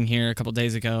up getting here a couple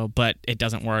days ago, but it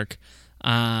doesn't work.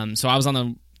 So I was on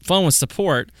the phone with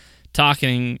support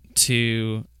talking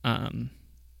to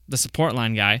the support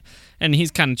line guy, and he's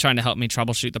kind of trying to help me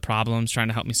troubleshoot the problems, trying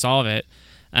to help me solve it.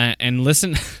 And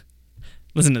listen,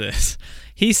 listen to this.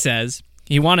 He says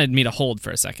he wanted me to hold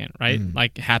for a second, right?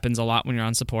 Like it happens a lot when you're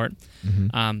on support.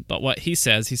 But what he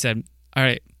said, all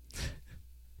right,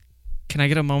 can I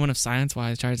get a moment of silence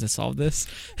while I try to solve this?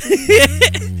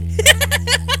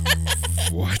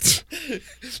 What?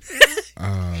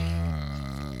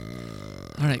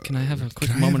 All right, can I have a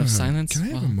quick moment of silence? Can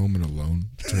I have a moment alone?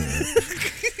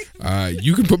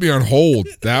 You can put me on hold.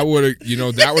 That would have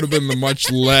been the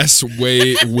much less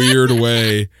weird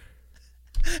way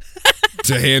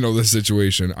to handle this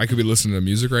situation. I could be listening to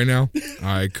music right now.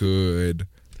 I could.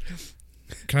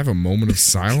 Can I have a moment of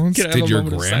silence? Can I have Did a your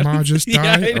moment of grandma silence? just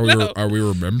Yeah, die? I know. Are we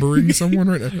remembering someone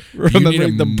right now?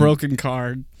 Remembering the broken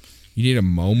card. You need a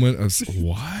moment of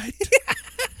what?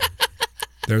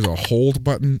 There's a hold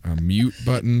button, a mute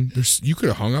button. You could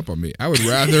have hung up on me. I would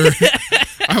rather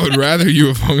you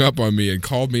have hung up on me and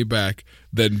called me back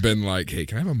than been like, hey,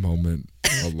 can I have a moment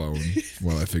alone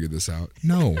while I figure this out?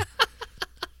 No,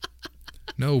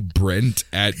 Brent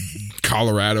at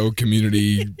Colorado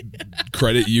Community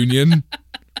Credit Union.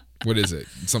 What is it?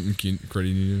 Something credit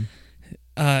union?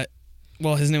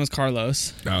 Well, his name was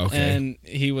Carlos. Oh, okay. And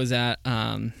he was at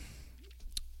Belco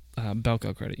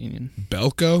Credit Union.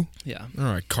 Belco? Yeah. All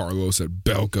right, Carlos at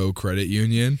Belco Credit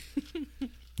Union.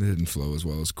 It didn't flow as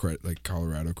well as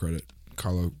Colorado Credit.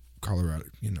 Colorado,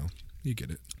 you get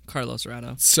it. Carlos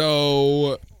Rado.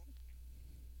 So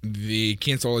they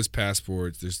cancel all his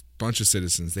passports. There's a bunch of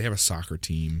citizens. They have a soccer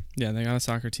team. Yeah, they got a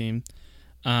soccer team.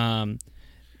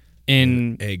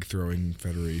 In Egg throwing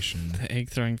federation. the Egg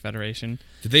Throwing Federation.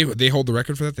 Did they hold the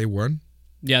record for that? They won?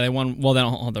 Yeah, they won. Well, they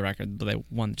don't hold the record, but they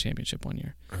won the championship one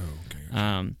year. Oh, okay.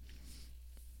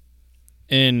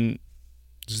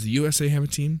 Does the USA have a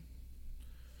team?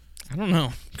 I don't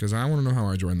know. Because I want to know how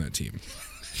I joined that team.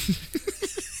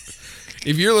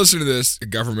 If you're listening to this,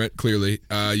 government, clearly,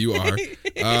 you are.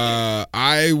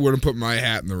 I want to put my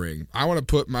hat in the ring. I want to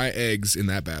put my eggs in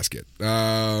that basket.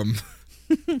 I'm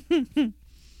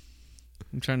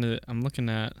looking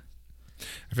at.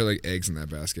 I feel like eggs in that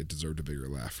basket deserved a bigger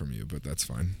laugh from you, but that's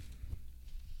fine.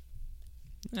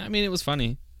 I mean, it was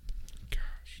funny.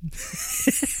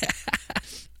 Gosh.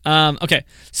 Okay,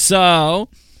 so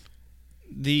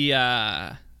in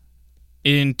the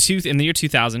year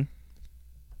 2000.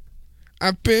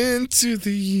 I've been to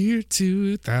the year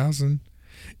 2000.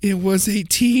 It was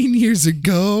 18 years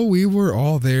ago. We were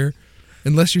all there.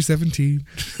 Unless you're 17.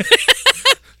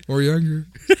 Or younger.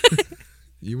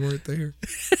 You weren't there.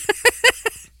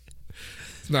 It's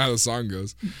not how the song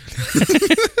goes.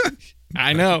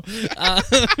 I know.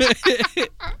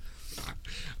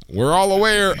 We're all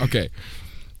aware. Okay.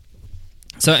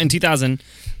 So in 2000,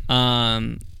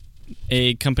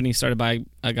 a company started by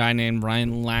a guy named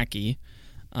Ryan Lackey.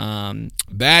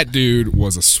 That dude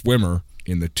was a swimmer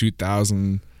in the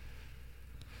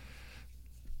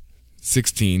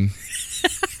 2016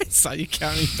 Saw you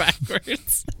counting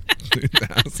backwards.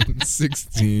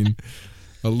 2016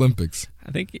 Olympics.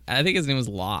 I think his name was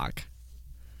Locke.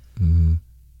 Mm-hmm.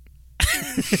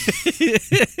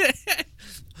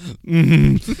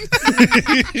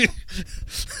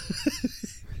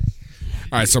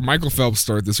 All right, so Michael Phelps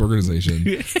started this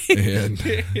organization, and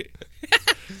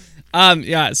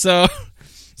yeah. So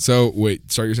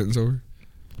wait, start your sentence over.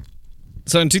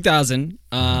 So in 2000,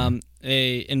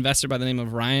 a investor by the name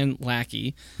of Ryan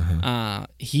Lackey,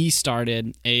 he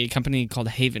started a company called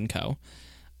Haven Co.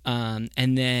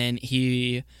 And then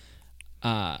he,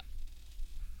 I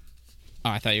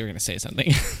thought you were going to say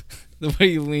something. The way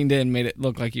you leaned in made it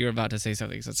look like you were about to say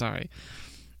something, so sorry.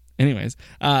 Anyways,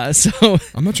 so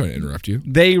I'm not trying to interrupt you.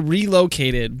 they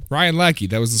relocated. Ryan Lackey,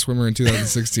 that was the swimmer in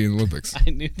 2016 Olympics. I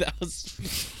knew that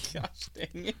was, gosh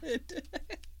dang it.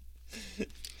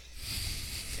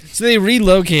 So they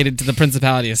relocated to the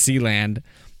Principality of Sealand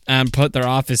and put their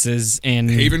offices in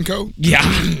Haven Co. Yeah,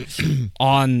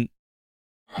 on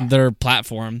their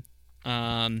platform.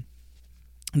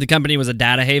 The company was a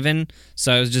data haven,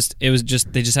 so it was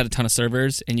just they just had a ton of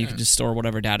servers, and you could just store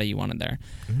whatever data you wanted there.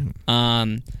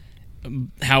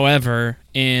 However,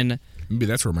 maybe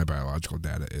that's where my biological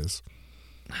data is.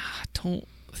 I don't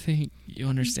think you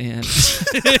understand.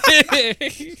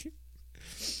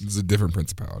 It's a different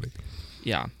principality.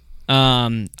 Yeah.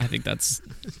 I think that's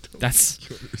You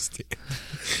understand?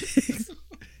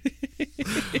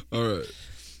 All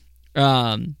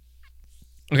right.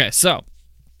 Okay, so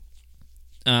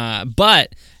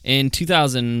but in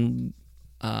 2001,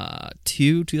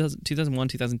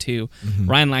 2002,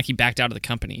 Ryan Lackey backed out of the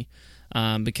company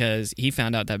because he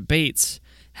found out that Bates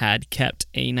had kept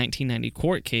a 1990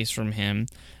 court case from him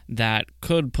that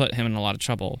could put him in a lot of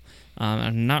trouble.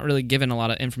 I'm not really given a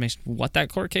lot of information what that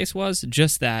court case was,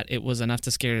 just that it was enough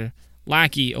to scare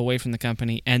Lackey away from the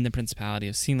company and the Principality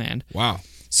of Sealand. Wow.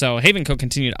 So Haven Co.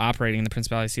 continued operating in the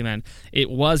Principality of Sealand. It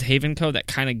was Haven Co. that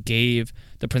kind of gave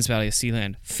the Principality of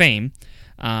Sealand fame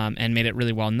and made it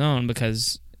really well known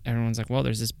because everyone's like, well,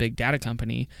 there's this big data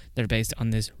company. They're based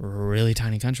on this really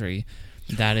tiny country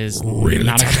that is really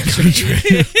not tiny a country.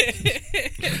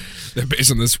 They're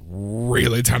based on this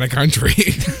really tiny country.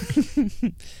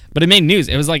 But it made news.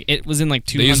 It was like it was in like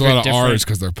 200 They use a lot of different... R's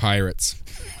because they're pirates.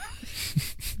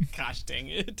 Gosh dang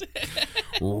it.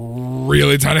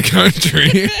 Really tiny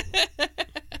country.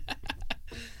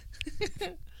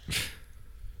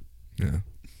 Yeah.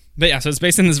 But yeah, so it's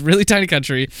based in this really tiny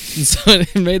country. And so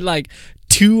it made like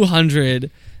 200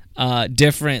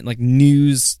 different like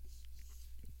news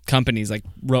companies like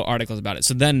wrote articles about it.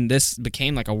 So then this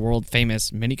became like a world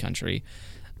famous mini country.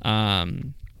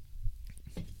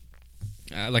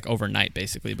 Like overnight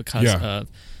basically because of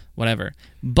whatever.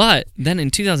 But then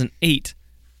in 2008,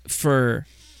 for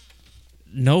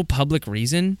no public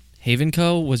reason, Haven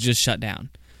Co. was just shut down.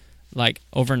 Like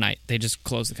overnight, they just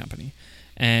closed the company.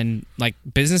 And like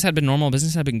business had been normal,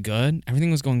 business had been good,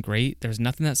 everything was going great. There's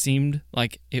nothing that seemed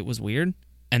like it was weird,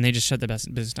 and they just shut the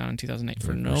business down in 2008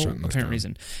 for no apparent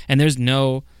reason. And there's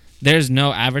no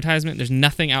advertisement, there's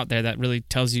nothing out there that really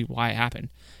tells you why it happened.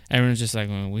 Everyone's just like,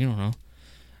 well, we don't know.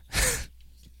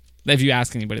 If you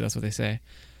ask anybody, that's what they say.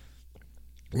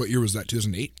 What year was that?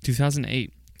 2008?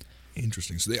 2008.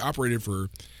 Interesting. So they operated for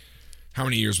how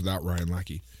many years without Ryan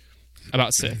Lackey?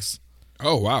 About 6.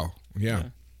 Oh, wow. Yeah.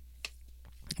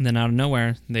 And then out of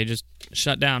nowhere, they just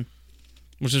shut down,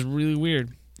 which is really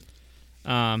weird.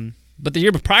 But the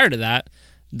year prior to that,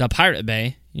 the Pirate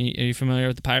Bay. Are you familiar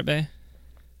with the Pirate Bay?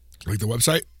 Like the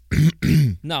website?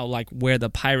 No, like where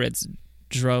the pirates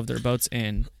drove their boats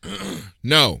in.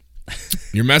 No.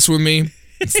 You're messing with me.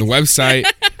 It's the website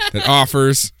that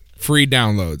offers free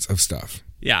downloads of stuff.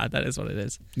 Yeah, that is what it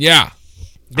is. Yeah.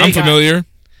 I'm familiar.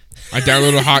 I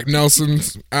downloaded Hawk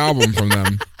Nelson's album from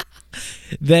them.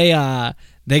 They got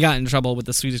in trouble with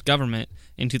the Swedish government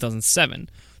in 2007.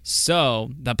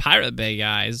 So the Pirate Bay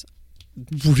guys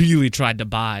really tried to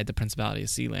buy the Principality of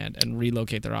Sealand and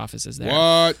relocate their offices there.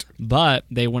 What? But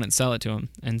they wouldn't sell it to them.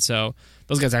 And so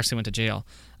those guys actually went to jail.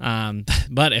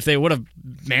 But if they would have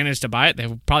managed to buy it, they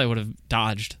probably would have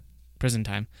dodged prison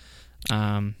time.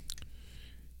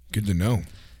 Good to know.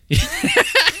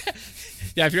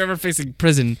 Yeah, if you're ever facing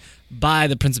prison, buy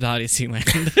the Principality of Sealand.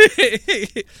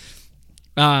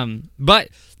 But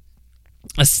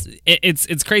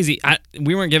it's crazy.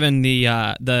 We weren't given the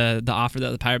offer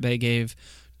that the Pirate Bay gave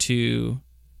to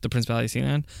the Principality of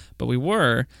Sealand, but we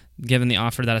were given the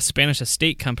offer that a Spanish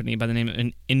estate company by the name of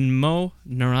Inmo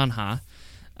Naranja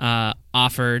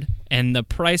offered, and the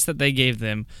price that they gave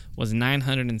them was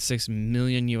 $906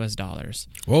 million US.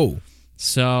 Whoa.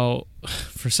 So,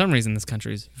 for some reason, this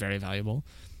country is very valuable.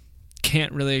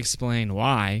 can't really explain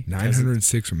why.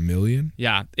 906 million?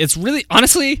 Yeah, it's really,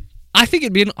 honestly, I think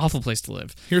it'd be an awful place to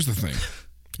live. Here's the thing.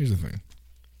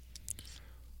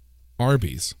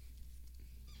 Arby's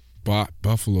bought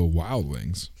Buffalo Wild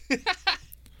Wings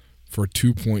for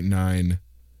 $2.9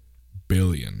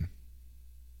 billion.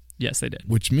 Yes, they did.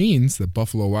 Which means that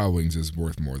Buffalo Wild Wings is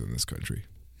worth more than this country.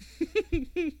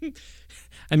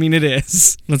 I mean, it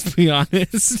is. Let's be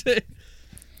honest.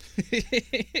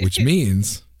 Which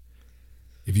means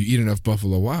if you eat enough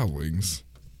Buffalo Wild Wings,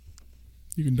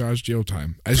 you can dodge jail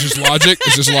time. It's just logic.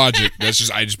 I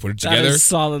just put it together. That is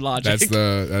solid logic.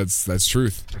 That's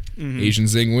truth. Mm-hmm. Asian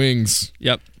Zing wings.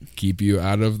 Yep. Keep you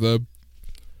out of the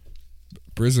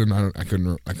prison. I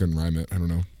couldn't rhyme it. I don't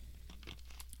know.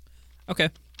 Okay.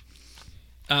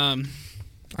 I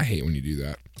hate when you do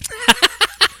that.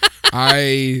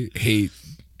 I hate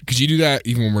because you do that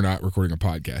even when we're not recording a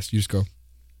podcast. You just go,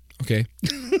 okay.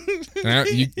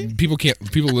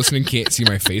 People listening can't see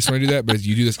my face when I do that, but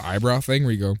you do this eyebrow thing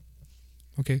where you go,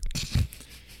 okay.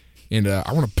 And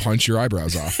I want to punch your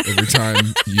eyebrows off every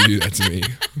time you do that to me.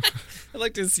 I'd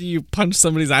like to see you punch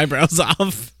somebody's eyebrows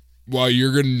off. Well,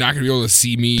 you're not going to be able to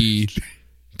see me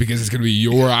because it's going to be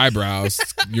your eyebrows.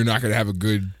 You're not going to have a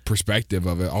good perspective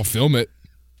of it. I'll film it.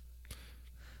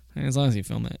 As long as you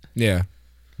film it. Yeah.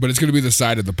 But it's going to be the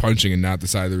side of the punching and not the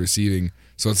side of the receiving.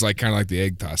 So it's like kind of like the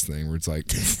egg toss thing where it's like,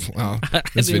 wow,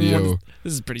 this video.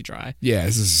 This is pretty dry. Yeah,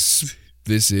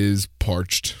 this is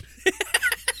parched.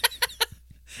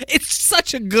 It's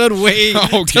such a good way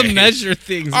to measure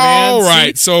things, man. All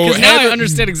right, so now I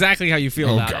understand exactly how you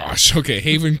feel about it. Oh gosh, okay.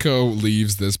 Haven Co.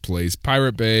 leaves this place.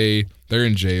 Pirate Bay, they're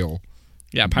in jail.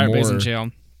 Yeah, Pirate Bay's in jail.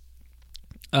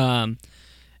 And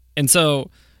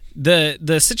so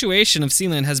the situation of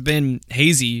Sealand has been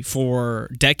hazy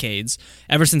for decades.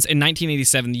 Ever since in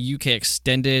 1987, the UK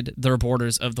extended their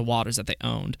borders of the waters that they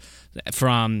owned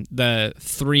from the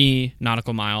 3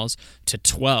 nautical miles to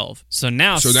 12. So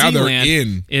now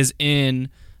Sealand is in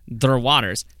their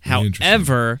waters.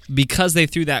 However, because they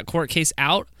threw that court case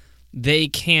out, they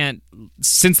can't.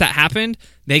 Since that happened,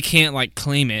 they can't like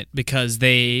claim it because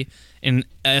they, in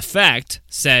effect,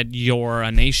 said you're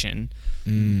a nation.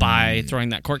 By throwing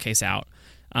that court case out.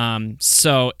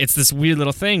 So it's this weird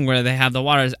little thing where they have the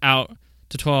waters out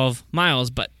to 12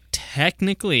 miles, but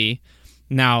technically,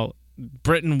 now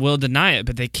Britain will deny it,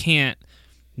 but they can't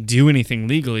do anything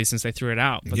legally since they threw it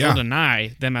out. But they'll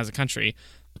deny them as a country.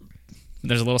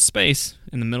 There's a little space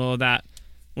in the middle of that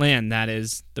land that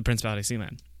is the Principality of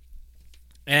Sealand.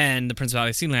 And the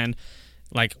Principality of Sealand,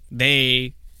 like,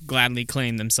 they gladly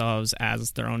claim themselves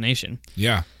as their own nation.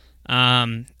 Yeah.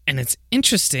 And it's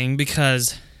interesting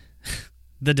because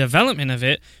the development of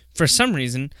it, for some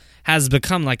reason, has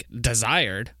become like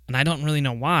desired, and I don't really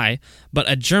know why, but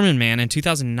a German man in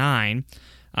 2009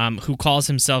 who calls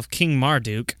himself King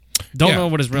Marduk, don't know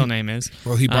what his real name is.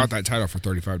 Well, he bought that title for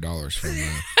 $35 from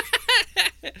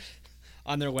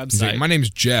on their website. He's like, my name's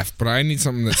Jeff, but I need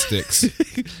something that sticks.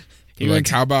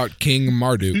 How about King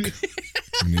Marduk?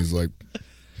 And he's like,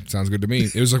 sounds good to me.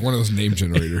 It was like one of those name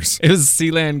generators. It was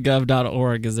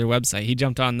sealandgov.org is their website. He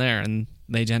jumped on there and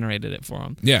they generated it for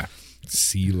him. Yeah.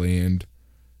 Sealand.gov.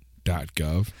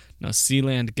 No,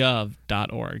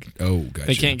 sealandgov.org. Oh, gotcha.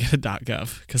 They can't get a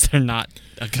 .gov because they're not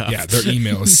a gov. Yeah, their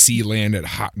email is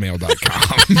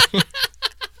sealand@hotmail.com.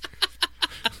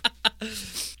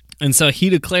 And so he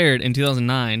declared in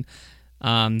 2009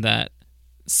 that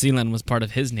Sealand was part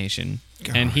of his nation.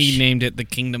 Gosh. And he named it the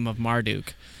Kingdom of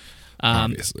Marduk.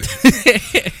 Obviously.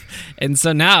 And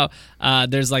so now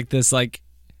there's like this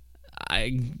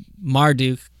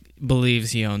Marduk believes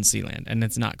he owns Sealand, and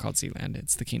it's not called Sealand.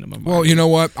 It's the Kingdom of Marduk. Well, you know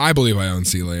what? I believe I own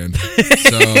Sealand.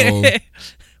 So,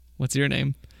 what's your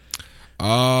name?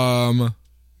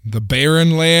 The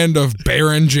barren land of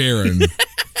Baron Jaren.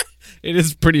 It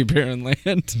is pretty barren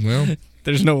land. Well,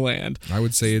 there's no land. I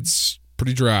would say it's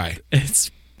pretty dry. It's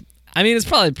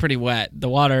probably pretty wet. The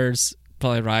waters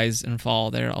probably rise and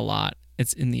fall there a lot.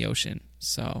 It's in the ocean,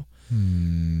 so.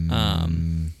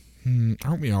 Aren't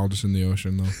we all just in the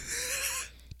ocean though?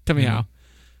 Tell me how.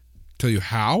 Tell you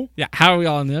how? Yeah, how are we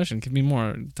all in the ocean? Give me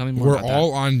more. Tell me more. We're about that.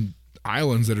 all on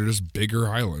islands that are just bigger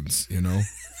islands, you know.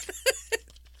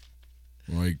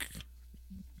 Like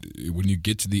when you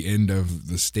get to the end of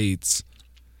the states,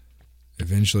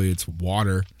 eventually it's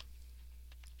water.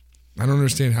 I don't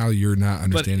understand how you're not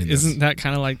understanding this. Isn't that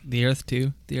kind of like the Earth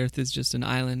too? The Earth is just an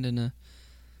island in a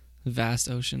vast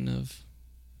ocean of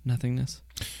nothingness.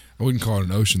 I wouldn't call it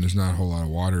an ocean. There's not a whole lot of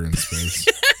water in space.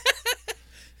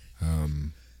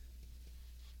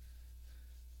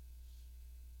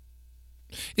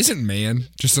 Isn't man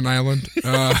just an island?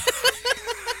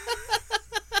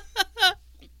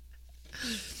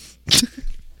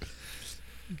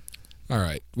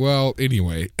 Well,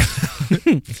 anyway.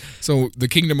 So the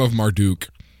Kingdom of Marduk.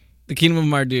 The Kingdom of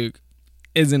Marduk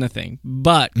isn't a thing,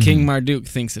 but King Marduk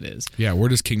thinks it is. Yeah, where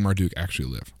does King Marduk actually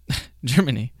live?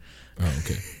 Germany. Oh,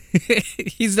 okay.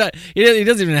 He's not. He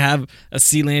doesn't even have a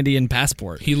Sealandian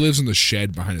passport. He lives in the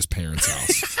shed behind his parents'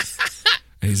 house.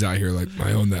 And he's out here like,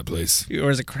 I own that place. He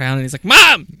wears a crown and he's like,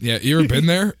 Mom! Yeah, you ever been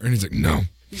there? And he's like, no.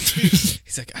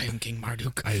 He's like, I am King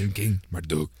Marduk. I am King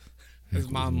Marduk. His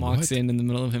mom walks in the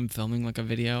middle of him filming like a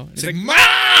video. He's like,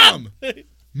 Mom!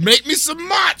 Make me some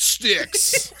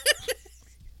matchsticks!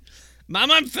 Mom,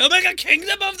 I'm filming a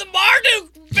Kingdom of the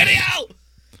Marduk video!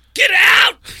 Get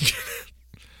out!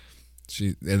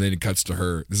 And then it cuts to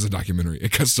her. This is a documentary.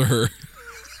 It cuts to her.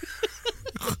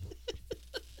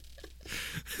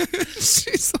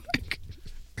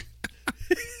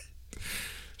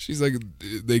 She's like,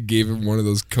 they gave him one of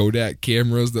those Kodak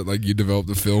cameras that like you develop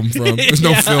the film from. There's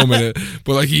no film in it,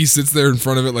 but like he sits there in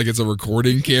front of it like it's a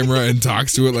recording camera and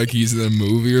talks to it like he's in a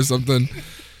movie or something.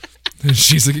 And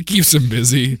she's like, it keeps him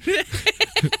busy.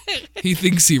 He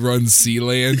thinks he runs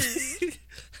Sealand.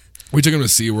 We took him to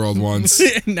SeaWorld once.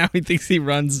 Now he thinks he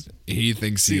runs. He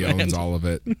thinks Sealand. he owns all of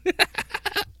it.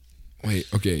 Wait,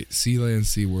 okay, Sealand,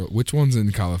 SeaWorld. Which one's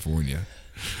in California?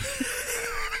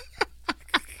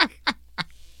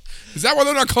 Is that why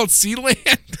they're not called Sealand?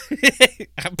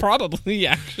 Probably,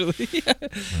 actually.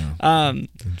 Oh,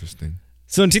 interesting.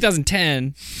 So in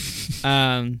 2010,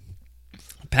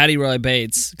 Patty Roy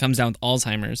Bates comes down with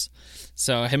Alzheimer's.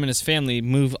 So him and his family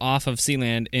move off of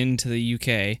Sealand into the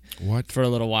UK for a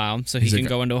little while so he can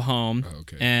go into a home. Oh,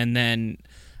 okay. And then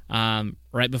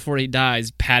right before he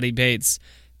dies, Patty Bates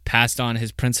passed on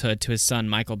his princehood to his son,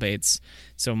 Michael Bates.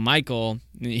 So Michael,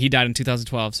 he died in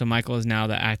 2012, so Michael is now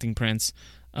the acting prince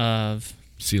of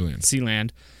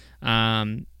Sealand.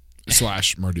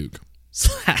 Slash Marduk.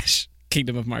 Slash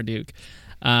Kingdom of Marduk.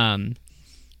 And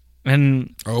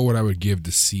what I would give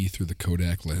to see through the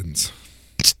Kodak lens.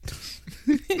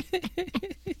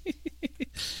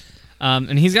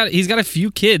 And he's got a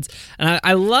few kids, and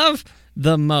I love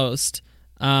the most.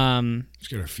 He's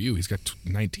got a few. He's got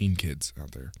 19 kids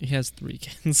out there. He has 3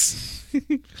 kids.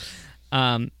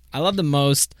 I love the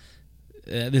most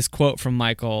this quote from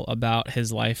Michael about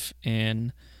his life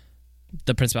in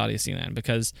the Principality of Sealand,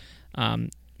 because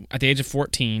at the age of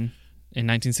 14 in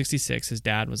 1966, his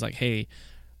dad was like, "Hey,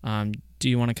 do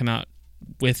you want to come out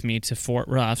with me to Fort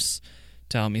Ruffs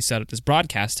to help me set up this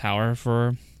broadcast tower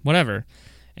for whatever?"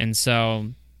 And so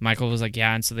Michael was like,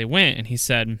 "Yeah." And so they went, and he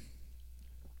said,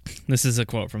 this is a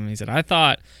quote from him. He said, "I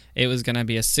thought it was going to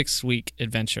be a 6-week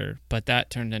adventure, but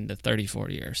that turned into 34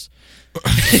 years.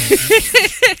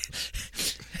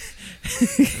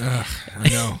 I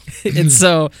know. And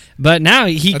so, but now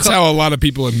That's how a lot of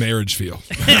people in marriage feel.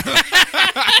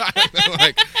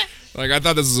 Like I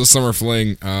thought this was a summer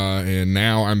fling, and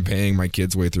now I'm paying my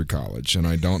kids' way through college, and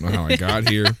I don't know how I got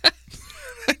here.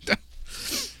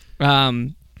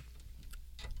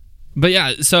 But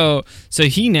yeah, so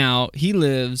he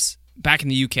lives back in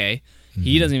the UK. Mm-hmm.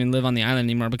 He doesn't even live on the island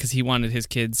anymore because he wanted his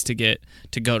kids to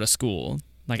go to school,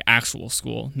 like actual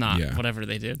school, not whatever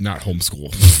they did. Not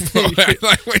homeschool. We're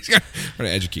going to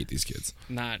educate these kids.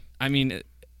 But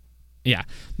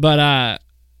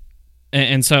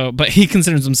but he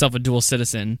considers himself a dual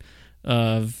citizen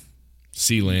of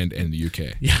Sealand and the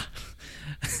UK. Yeah.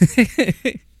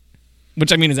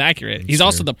 Which I mean is accurate. He's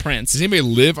also the prince. Does anybody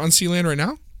live on Sealand right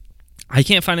now? I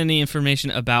can't find any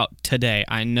information about today.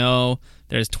 I know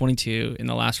there's 22 in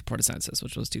the last reported census,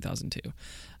 which was 2002.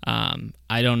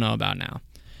 I don't know about now,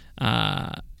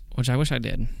 which I wish I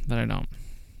did, but I don't.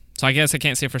 So I guess I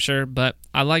can't say for sure, but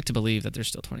I like to believe that there's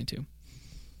still 22.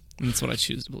 And that's what I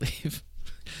choose to believe.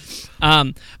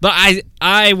 But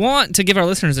I want to give our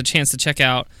listeners a chance to check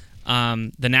out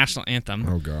the national anthem.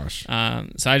 Oh gosh.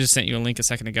 So I just sent you a link a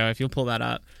second ago. If you'll pull that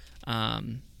up,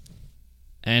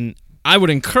 and I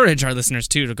would encourage our listeners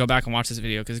too to go back and watch this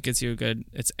video because it gets you a good.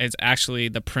 It's actually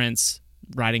the prince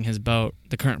riding his boat,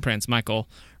 the current prince Michael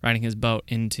riding his boat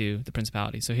into the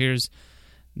Principality. So here's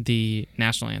the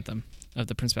national anthem of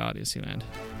the Principality of Sealand.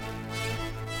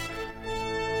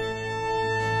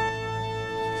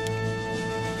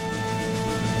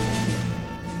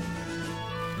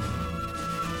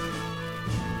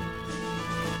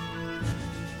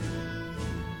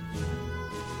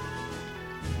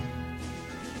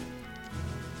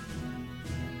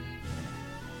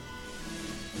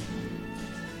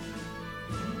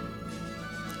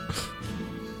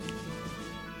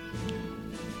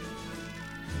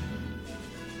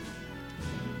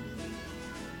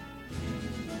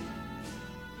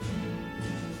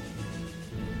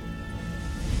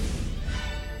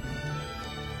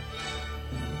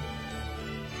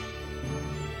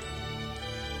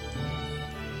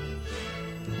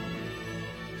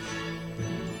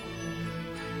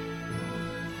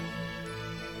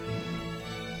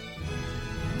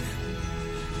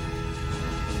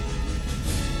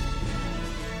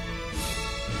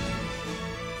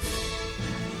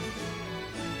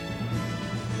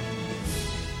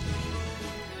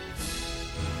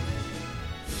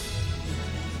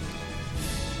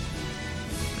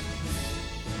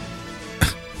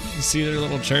 You see their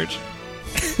little church?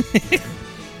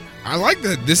 I like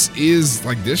that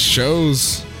this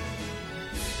shows.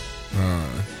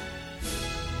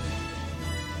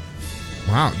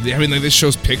 Wow. I mean, like, this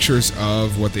shows pictures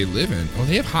of what they live in. Oh,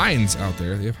 they have Heinz out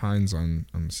there. They have Heinz on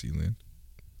Sealand.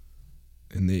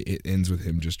 And it ends with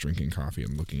him just drinking coffee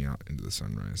and looking out into the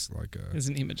sunrise.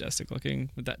 Isn't he majestic looking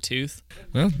with that tooth?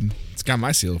 Well, it's got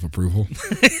my seal of approval.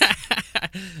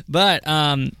 But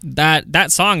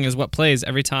that song is what plays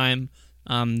every time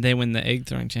they win the egg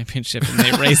throwing championship and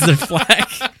they raise their flag.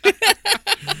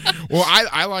 Well,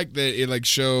 I like that it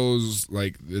shows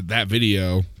that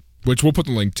video, which we'll put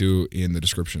the link to in the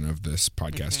description of this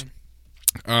podcast.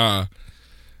 Mm-hmm.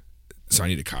 So I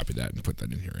need to copy that and put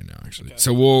that in here right now, actually. Okay.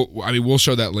 So we'll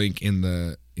show that link in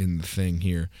the thing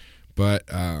here, but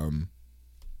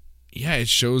yeah, it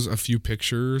shows a few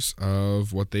pictures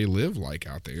of what they live like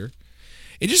out there.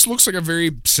 It just looks like a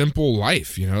very simple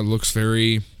life, It looks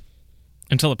very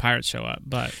until the pirates show up,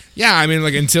 but yeah, I mean,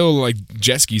 until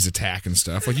jet skis attack and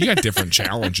stuff. You got different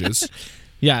challenges.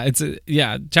 Yeah,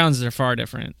 challenges are far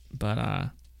different, but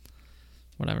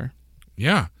whatever.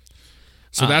 Yeah.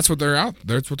 So that's what they're up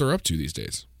to these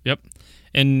days. Yep.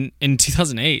 In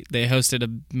 2008, they hosted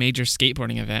a major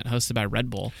skateboarding event hosted by Red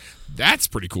Bull. That's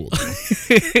pretty cool.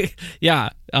 Yeah.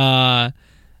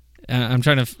 I'm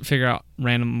trying to figure out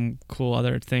random cool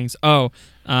other things. Oh,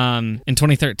 in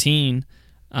 2013,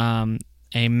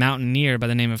 a mountaineer by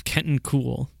the name of Kenton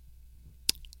Cool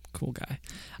guy.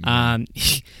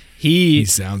 He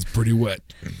sounds pretty wet.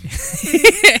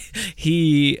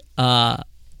 He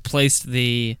placed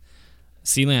the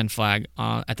Sealand flag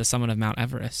at the summit of Mount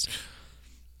Everest.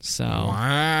 So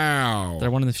wow,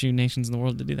 they're one of the few nations in the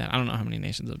world to do that. I don't know how many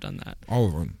nations have done that. All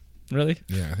of them. Really?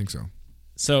 Yeah, I think so.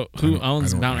 So who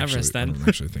owns Mount Everest then? I don't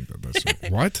actually think that's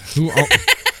what. Who?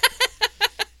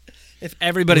 If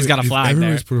everybody's got a flag there.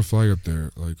 Everybody's put a flag up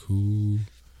there. Who?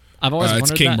 I've always wondered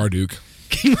it's King that. Marduk.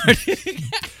 King Marduk.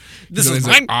 This is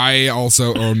mine. I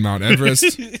also own Mount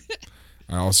Everest.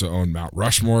 I also own Mount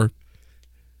Rushmore.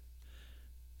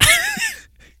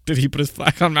 Did he put his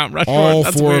flag on Mount Rushmore? All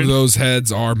That's four weird. of those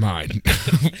heads are mine.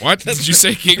 What? Did you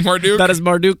say King Marduk? That is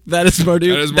Marduk. That is Marduk.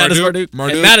 That is Marduk. That is Marduk.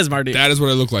 Marduk. And that is Marduk. That is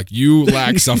what I look like. You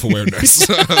lack self-awareness.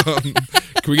 Can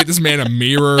we get this man a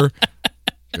mirror?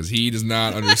 Because he does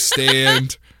not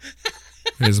understand.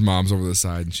 And his mom's over the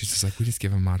side, and she's just like, we just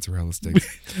give him mozzarella sticks.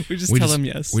 we just tell him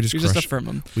yes. We just affirm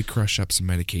him. We crush up some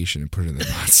medication and put it in the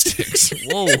mod sticks.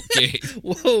 Whoa, okay.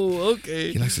 Whoa,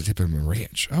 okay. He likes to dip him in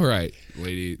ranch. All right,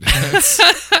 lady.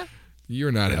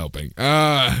 You're not helping.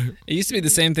 It used to be the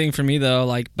same thing for me,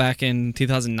 though. Back in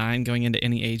 2009, going into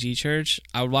any AG church,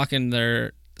 I would walk in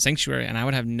their sanctuary, and I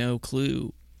would have no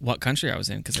clue what country I was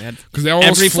in because they all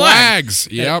every flags.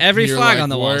 Yeah, every flag on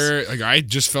the walls. I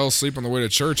just fell asleep on the way to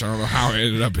church. I don't know how I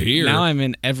ended up here. Now I'm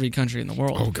in every country in the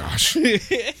world. Oh gosh.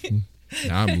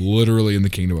 Now I'm literally in the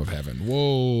kingdom of heaven.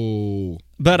 Whoa.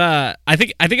 But I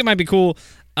think it might be cool.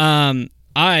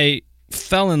 I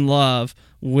fell in love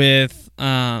with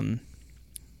the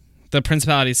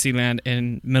Principality of Sealand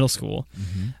in middle school,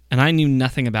 and I knew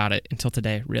nothing about it until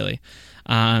today. Really,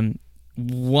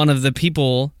 one of the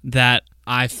people that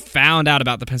I found out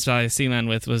about the Principality of Sealand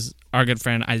with was our good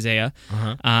friend Isaiah.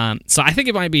 So I think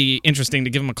it might be interesting to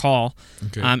give him a call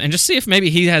and just see if maybe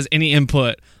he has any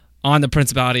input on the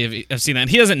Principality of Sealand.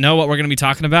 He doesn't know what we're going to be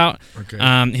talking about.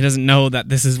 He doesn't know that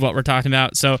this is what we're talking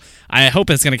about. So I hope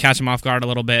it's going to catch him off guard a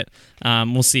little bit.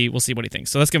 We'll see what he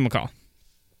thinks. So let's give him a call.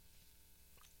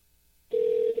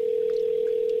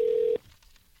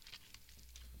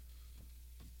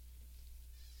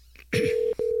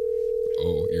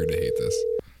 Oh, you're going to hate this.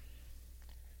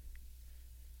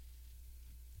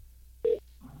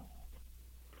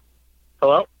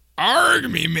 Hello? Arg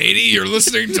me, matey. You're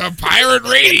listening to Pirate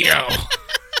Radio.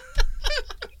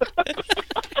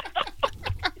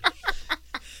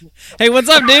 Hey, what's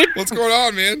up, dude? What's going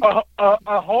on, man?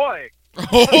 Ahoy.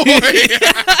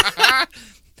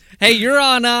 Hey, you're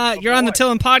on the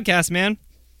Tillin podcast, man.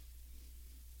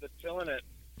 The chilling it.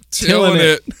 Tilling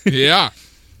it. Yeah.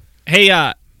 Hey,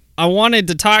 I wanted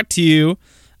to talk to you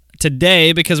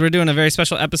today because we're doing a very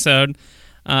special episode.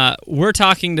 We're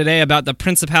talking today about the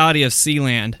Principality of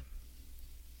Sealand.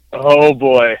 Oh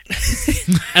boy.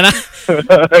 And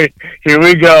Here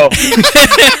we go.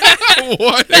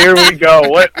 What? Here we go.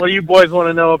 What do you boys want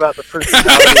to know about the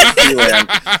Principality of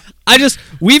Sealand?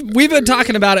 We've been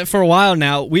talking about it for a while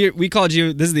now. We called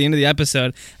you. This is the end of the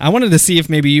episode. I wanted to see if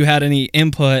maybe you had any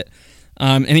input,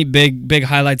 any big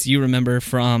highlights you remember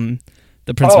from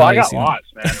the Principality of Sealand. I got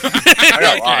lots, man. I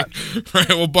got lots. Right,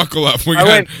 well, buckle up. We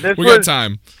got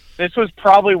time. this was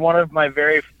probably one of my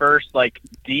very first like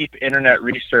deep internet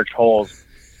research holes.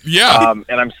 Yeah.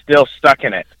 And I'm still stuck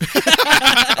in it.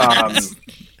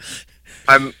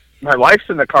 My wife's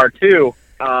in the car too,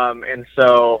 and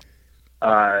so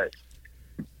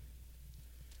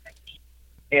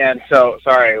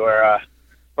sorry,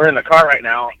 we're in the car right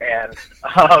now, and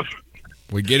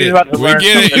we get she's it. about to We learn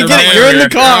get it. something You're in the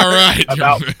car. All right.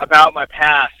 about my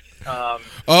past.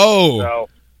 So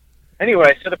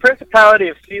anyway, so the Principality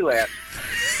of Sealand.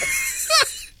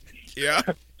 Yeah.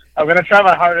 I'm gonna try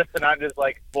my hardest to not just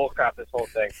like bullcrap this whole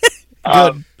thing.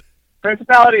 Good.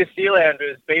 Principality of Sealand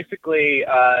is basically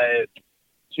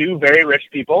two very rich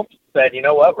people said, you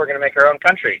know what, we're gonna make our own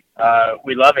country.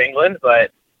 We love England,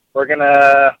 but we're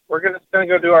gonna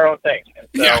go do our own thing. And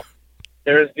so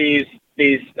there's these.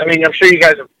 I mean, I'm sure you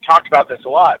guys have talked about this a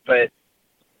lot, but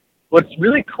what's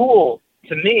really cool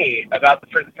to me about the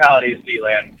Principality of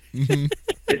Sealand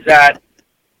is that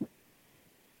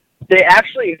they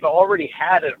actually have already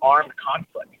had an armed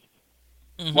conflict.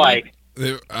 Like,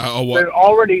 they've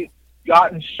already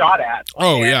gotten shot at.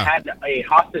 Had a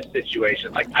hostage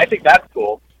situation. Like, I think that's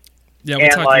cool. Yeah, we'll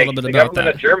talk a little bit the about government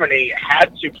that. of Germany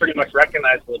had to pretty much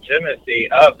recognize the legitimacy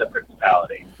of the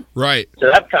Principality. Right. So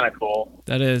that's kind of cool.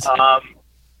 That is.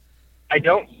 I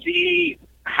don't see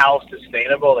how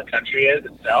sustainable the country is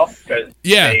itself because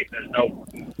there's no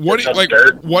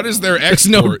dirt. What is their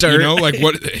export? no dirt. You know, like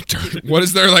what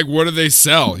is their like? What do they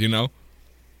sell? You know,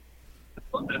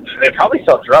 They probably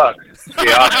sell drugs. To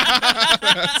be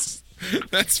honest,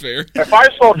 that's fair. if I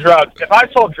sold drugs,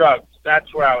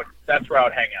 that's where I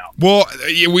would hang out. Well,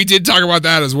 we did talk about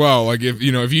that as well. Like if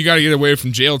you got to get away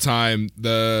from jail time,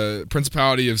 the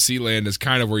Principality of Sealand is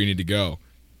kind of where you need to go.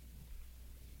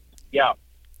 Yeah.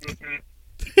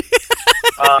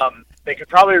 They could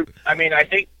probably. I mean, I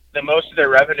think the most of their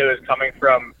revenue is coming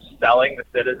from selling the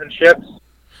citizenships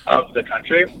of the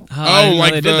country.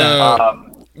 Like they did that.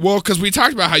 Well, because we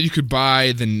talked about how you could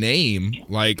buy the name,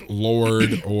 like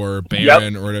Lord or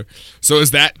Baron or whatever. So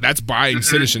is that's buying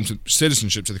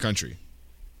citizenship to the country?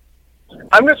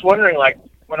 I'm just wondering, like,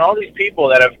 when all these people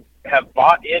that have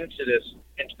bought into this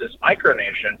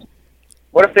micronation,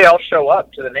 what if they all show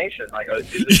up to the nation? Like, is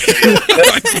this gonna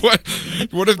be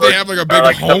what if they have like a big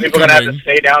like some people are gonna have to homecoming?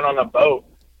 stay down on a boat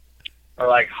or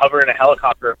like hover in a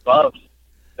helicopter above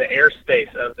the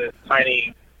airspace of this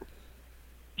tiny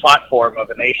platform of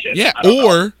a nation? Yeah,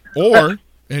 or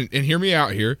and hear me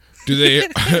out here. Do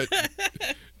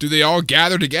they all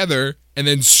gather together and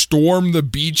then storm the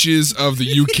beaches of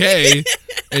the UK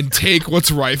and take what's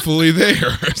rightfully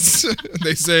theirs?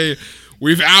 They say,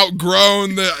 we've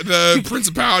outgrown the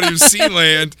Principality of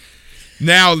Sealand.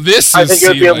 Now this I is think it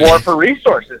would be Sealand. a war for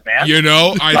resources, man. You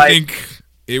know, I Like- think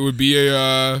it would be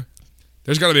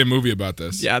there's got to be a movie about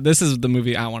this. Yeah, this is the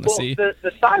movie I want to see. The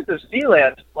size of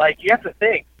Sealand, like, you have to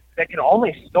think, that can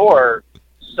only store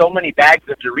so many bags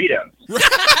of Doritos.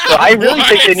 So I really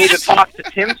think they need to talk to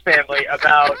Tim's family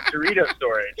about Dorito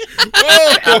storage and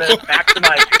how to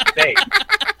maximize your space.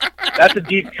 That's a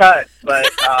deep cut, but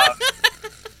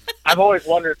I've always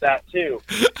wondered that too.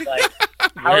 Like,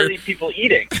 how are these people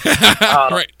eating?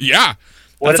 Right? Yeah.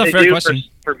 What That's do a they fair do question.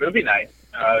 for movie night?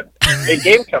 A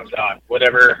game comes on,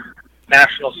 whatever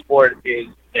national sport is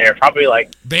there. Probably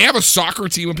like They have a soccer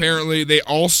team, apparently. They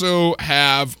also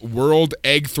have World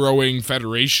Egg Throwing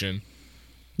Federation.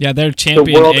 Yeah, they're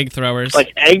champion world- egg throwers.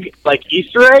 like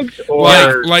Easter eggs,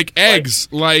 or Like eggs.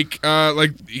 Like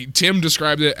Tim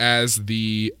described it as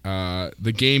the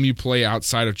game you play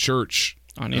outside of church.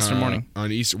 On Easter morning. On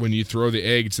Easter, when you throw the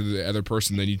egg to the other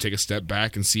person, then you take a step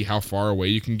back and see how far away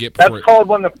you can get before that's called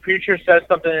when the preacher says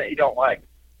something that you don't like.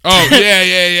 Oh,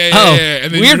 yeah. Oh,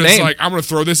 And then weird you're just name. like, I'm going to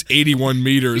throw this 81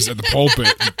 meters at the pulpit.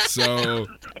 So,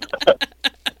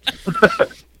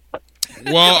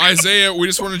 well, Isaiah, we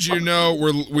just wanted you to know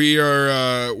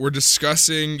we're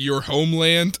discussing your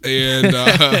homeland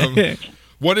and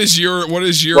what is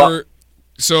your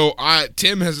so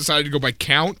Tim has decided to go by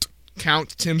Count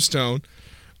Tim Stone.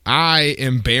 I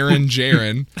am Baron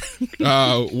Jaron.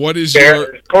 What is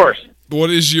Of course, what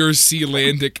is your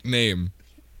Sealandic name?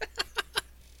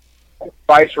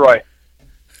 Viceroy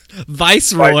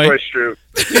Viceroy. Stroop.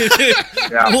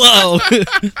 Yeah. Whoa.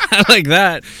 I like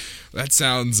that. That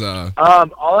sounds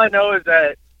All I know is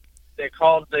that they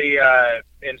called the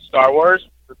in Star Wars,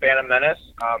 the Phantom Menace,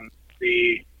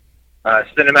 the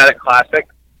cinematic classic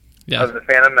Yeah. of the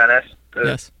Phantom Menace.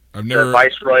 Yes. I've The never.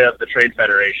 Viceroy of the Trade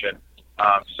Federation.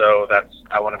 So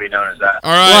I want to be known as that.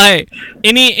 All right. Well,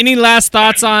 hey, any last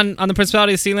thoughts on the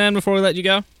Principality of Sealand before we let you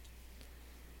go?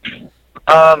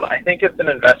 I think it's an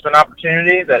investment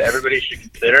opportunity that everybody should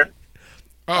consider.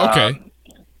 Oh, okay.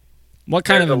 What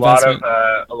kind There's of investment?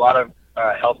 a lot of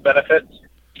health benefits.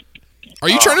 Are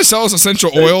you trying to sell us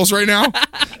essential oils right now?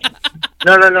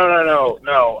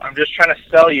 No. I'm just trying to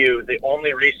sell you the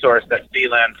only resource that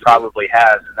Sealand probably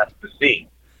has, and that's the sea.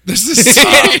 This is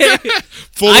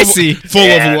full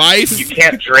And of life. You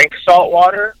can't drink salt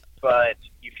water, but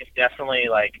you can definitely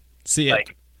See it.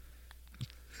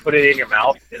 put it in your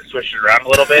mouth and swish it around a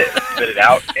little bit and spit it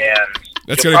out, and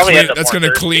That's you'll gonna probably clean. end up That's more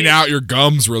gonna thirsty. clean out your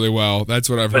gums really well. That's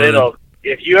what I've But heard.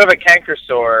 if you have a canker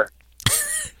sore,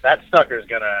 that sucker's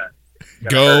gonna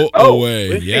Go hurt. Oh, away.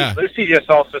 Lucy, Yeah. Lucy just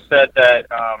also said that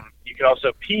you can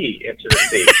also pee into the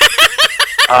sea.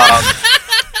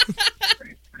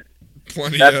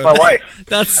 Plenty That's of- my wife.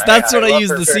 That's I what I love use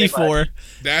her the very sea much. for.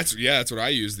 That's what I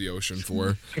use the ocean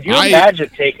for. Could you imagine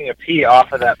taking a pee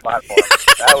off of that platform?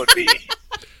 That would be.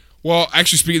 Well,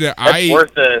 actually, speaking of that, That's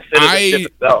worth the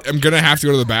citizenship itself. am gonna have to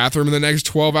go to the bathroom in the next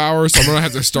 12 hours, so I'm gonna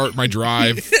have to start my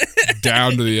drive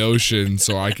down to the ocean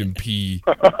so I can pee.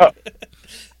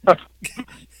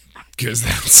 Because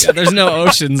that's There's no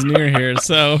oceans near here,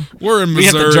 so we're in we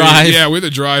have Missouri. to drive. Yeah, we have to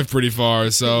drive pretty far,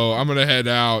 so I'm gonna head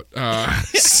out.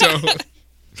 So, all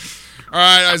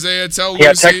right, Isaiah, tell Yeah,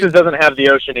 Lucy. Texas doesn't have the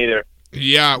ocean either.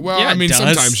 Yeah, well, Yeah, I it mean, does.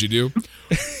 sometimes you do.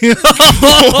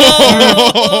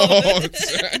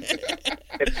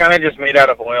 It's kind of just made out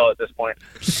of oil at this point.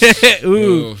 Ooh.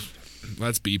 Ooh,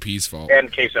 that's BP's fault.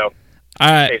 And queso.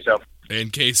 All right. Queso.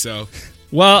 And queso.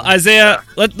 Well, Isaiah,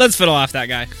 let's fiddle off that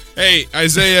guy. Hey,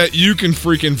 Isaiah, you can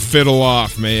freaking fiddle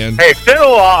off, man. Hey,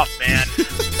 fiddle off, man.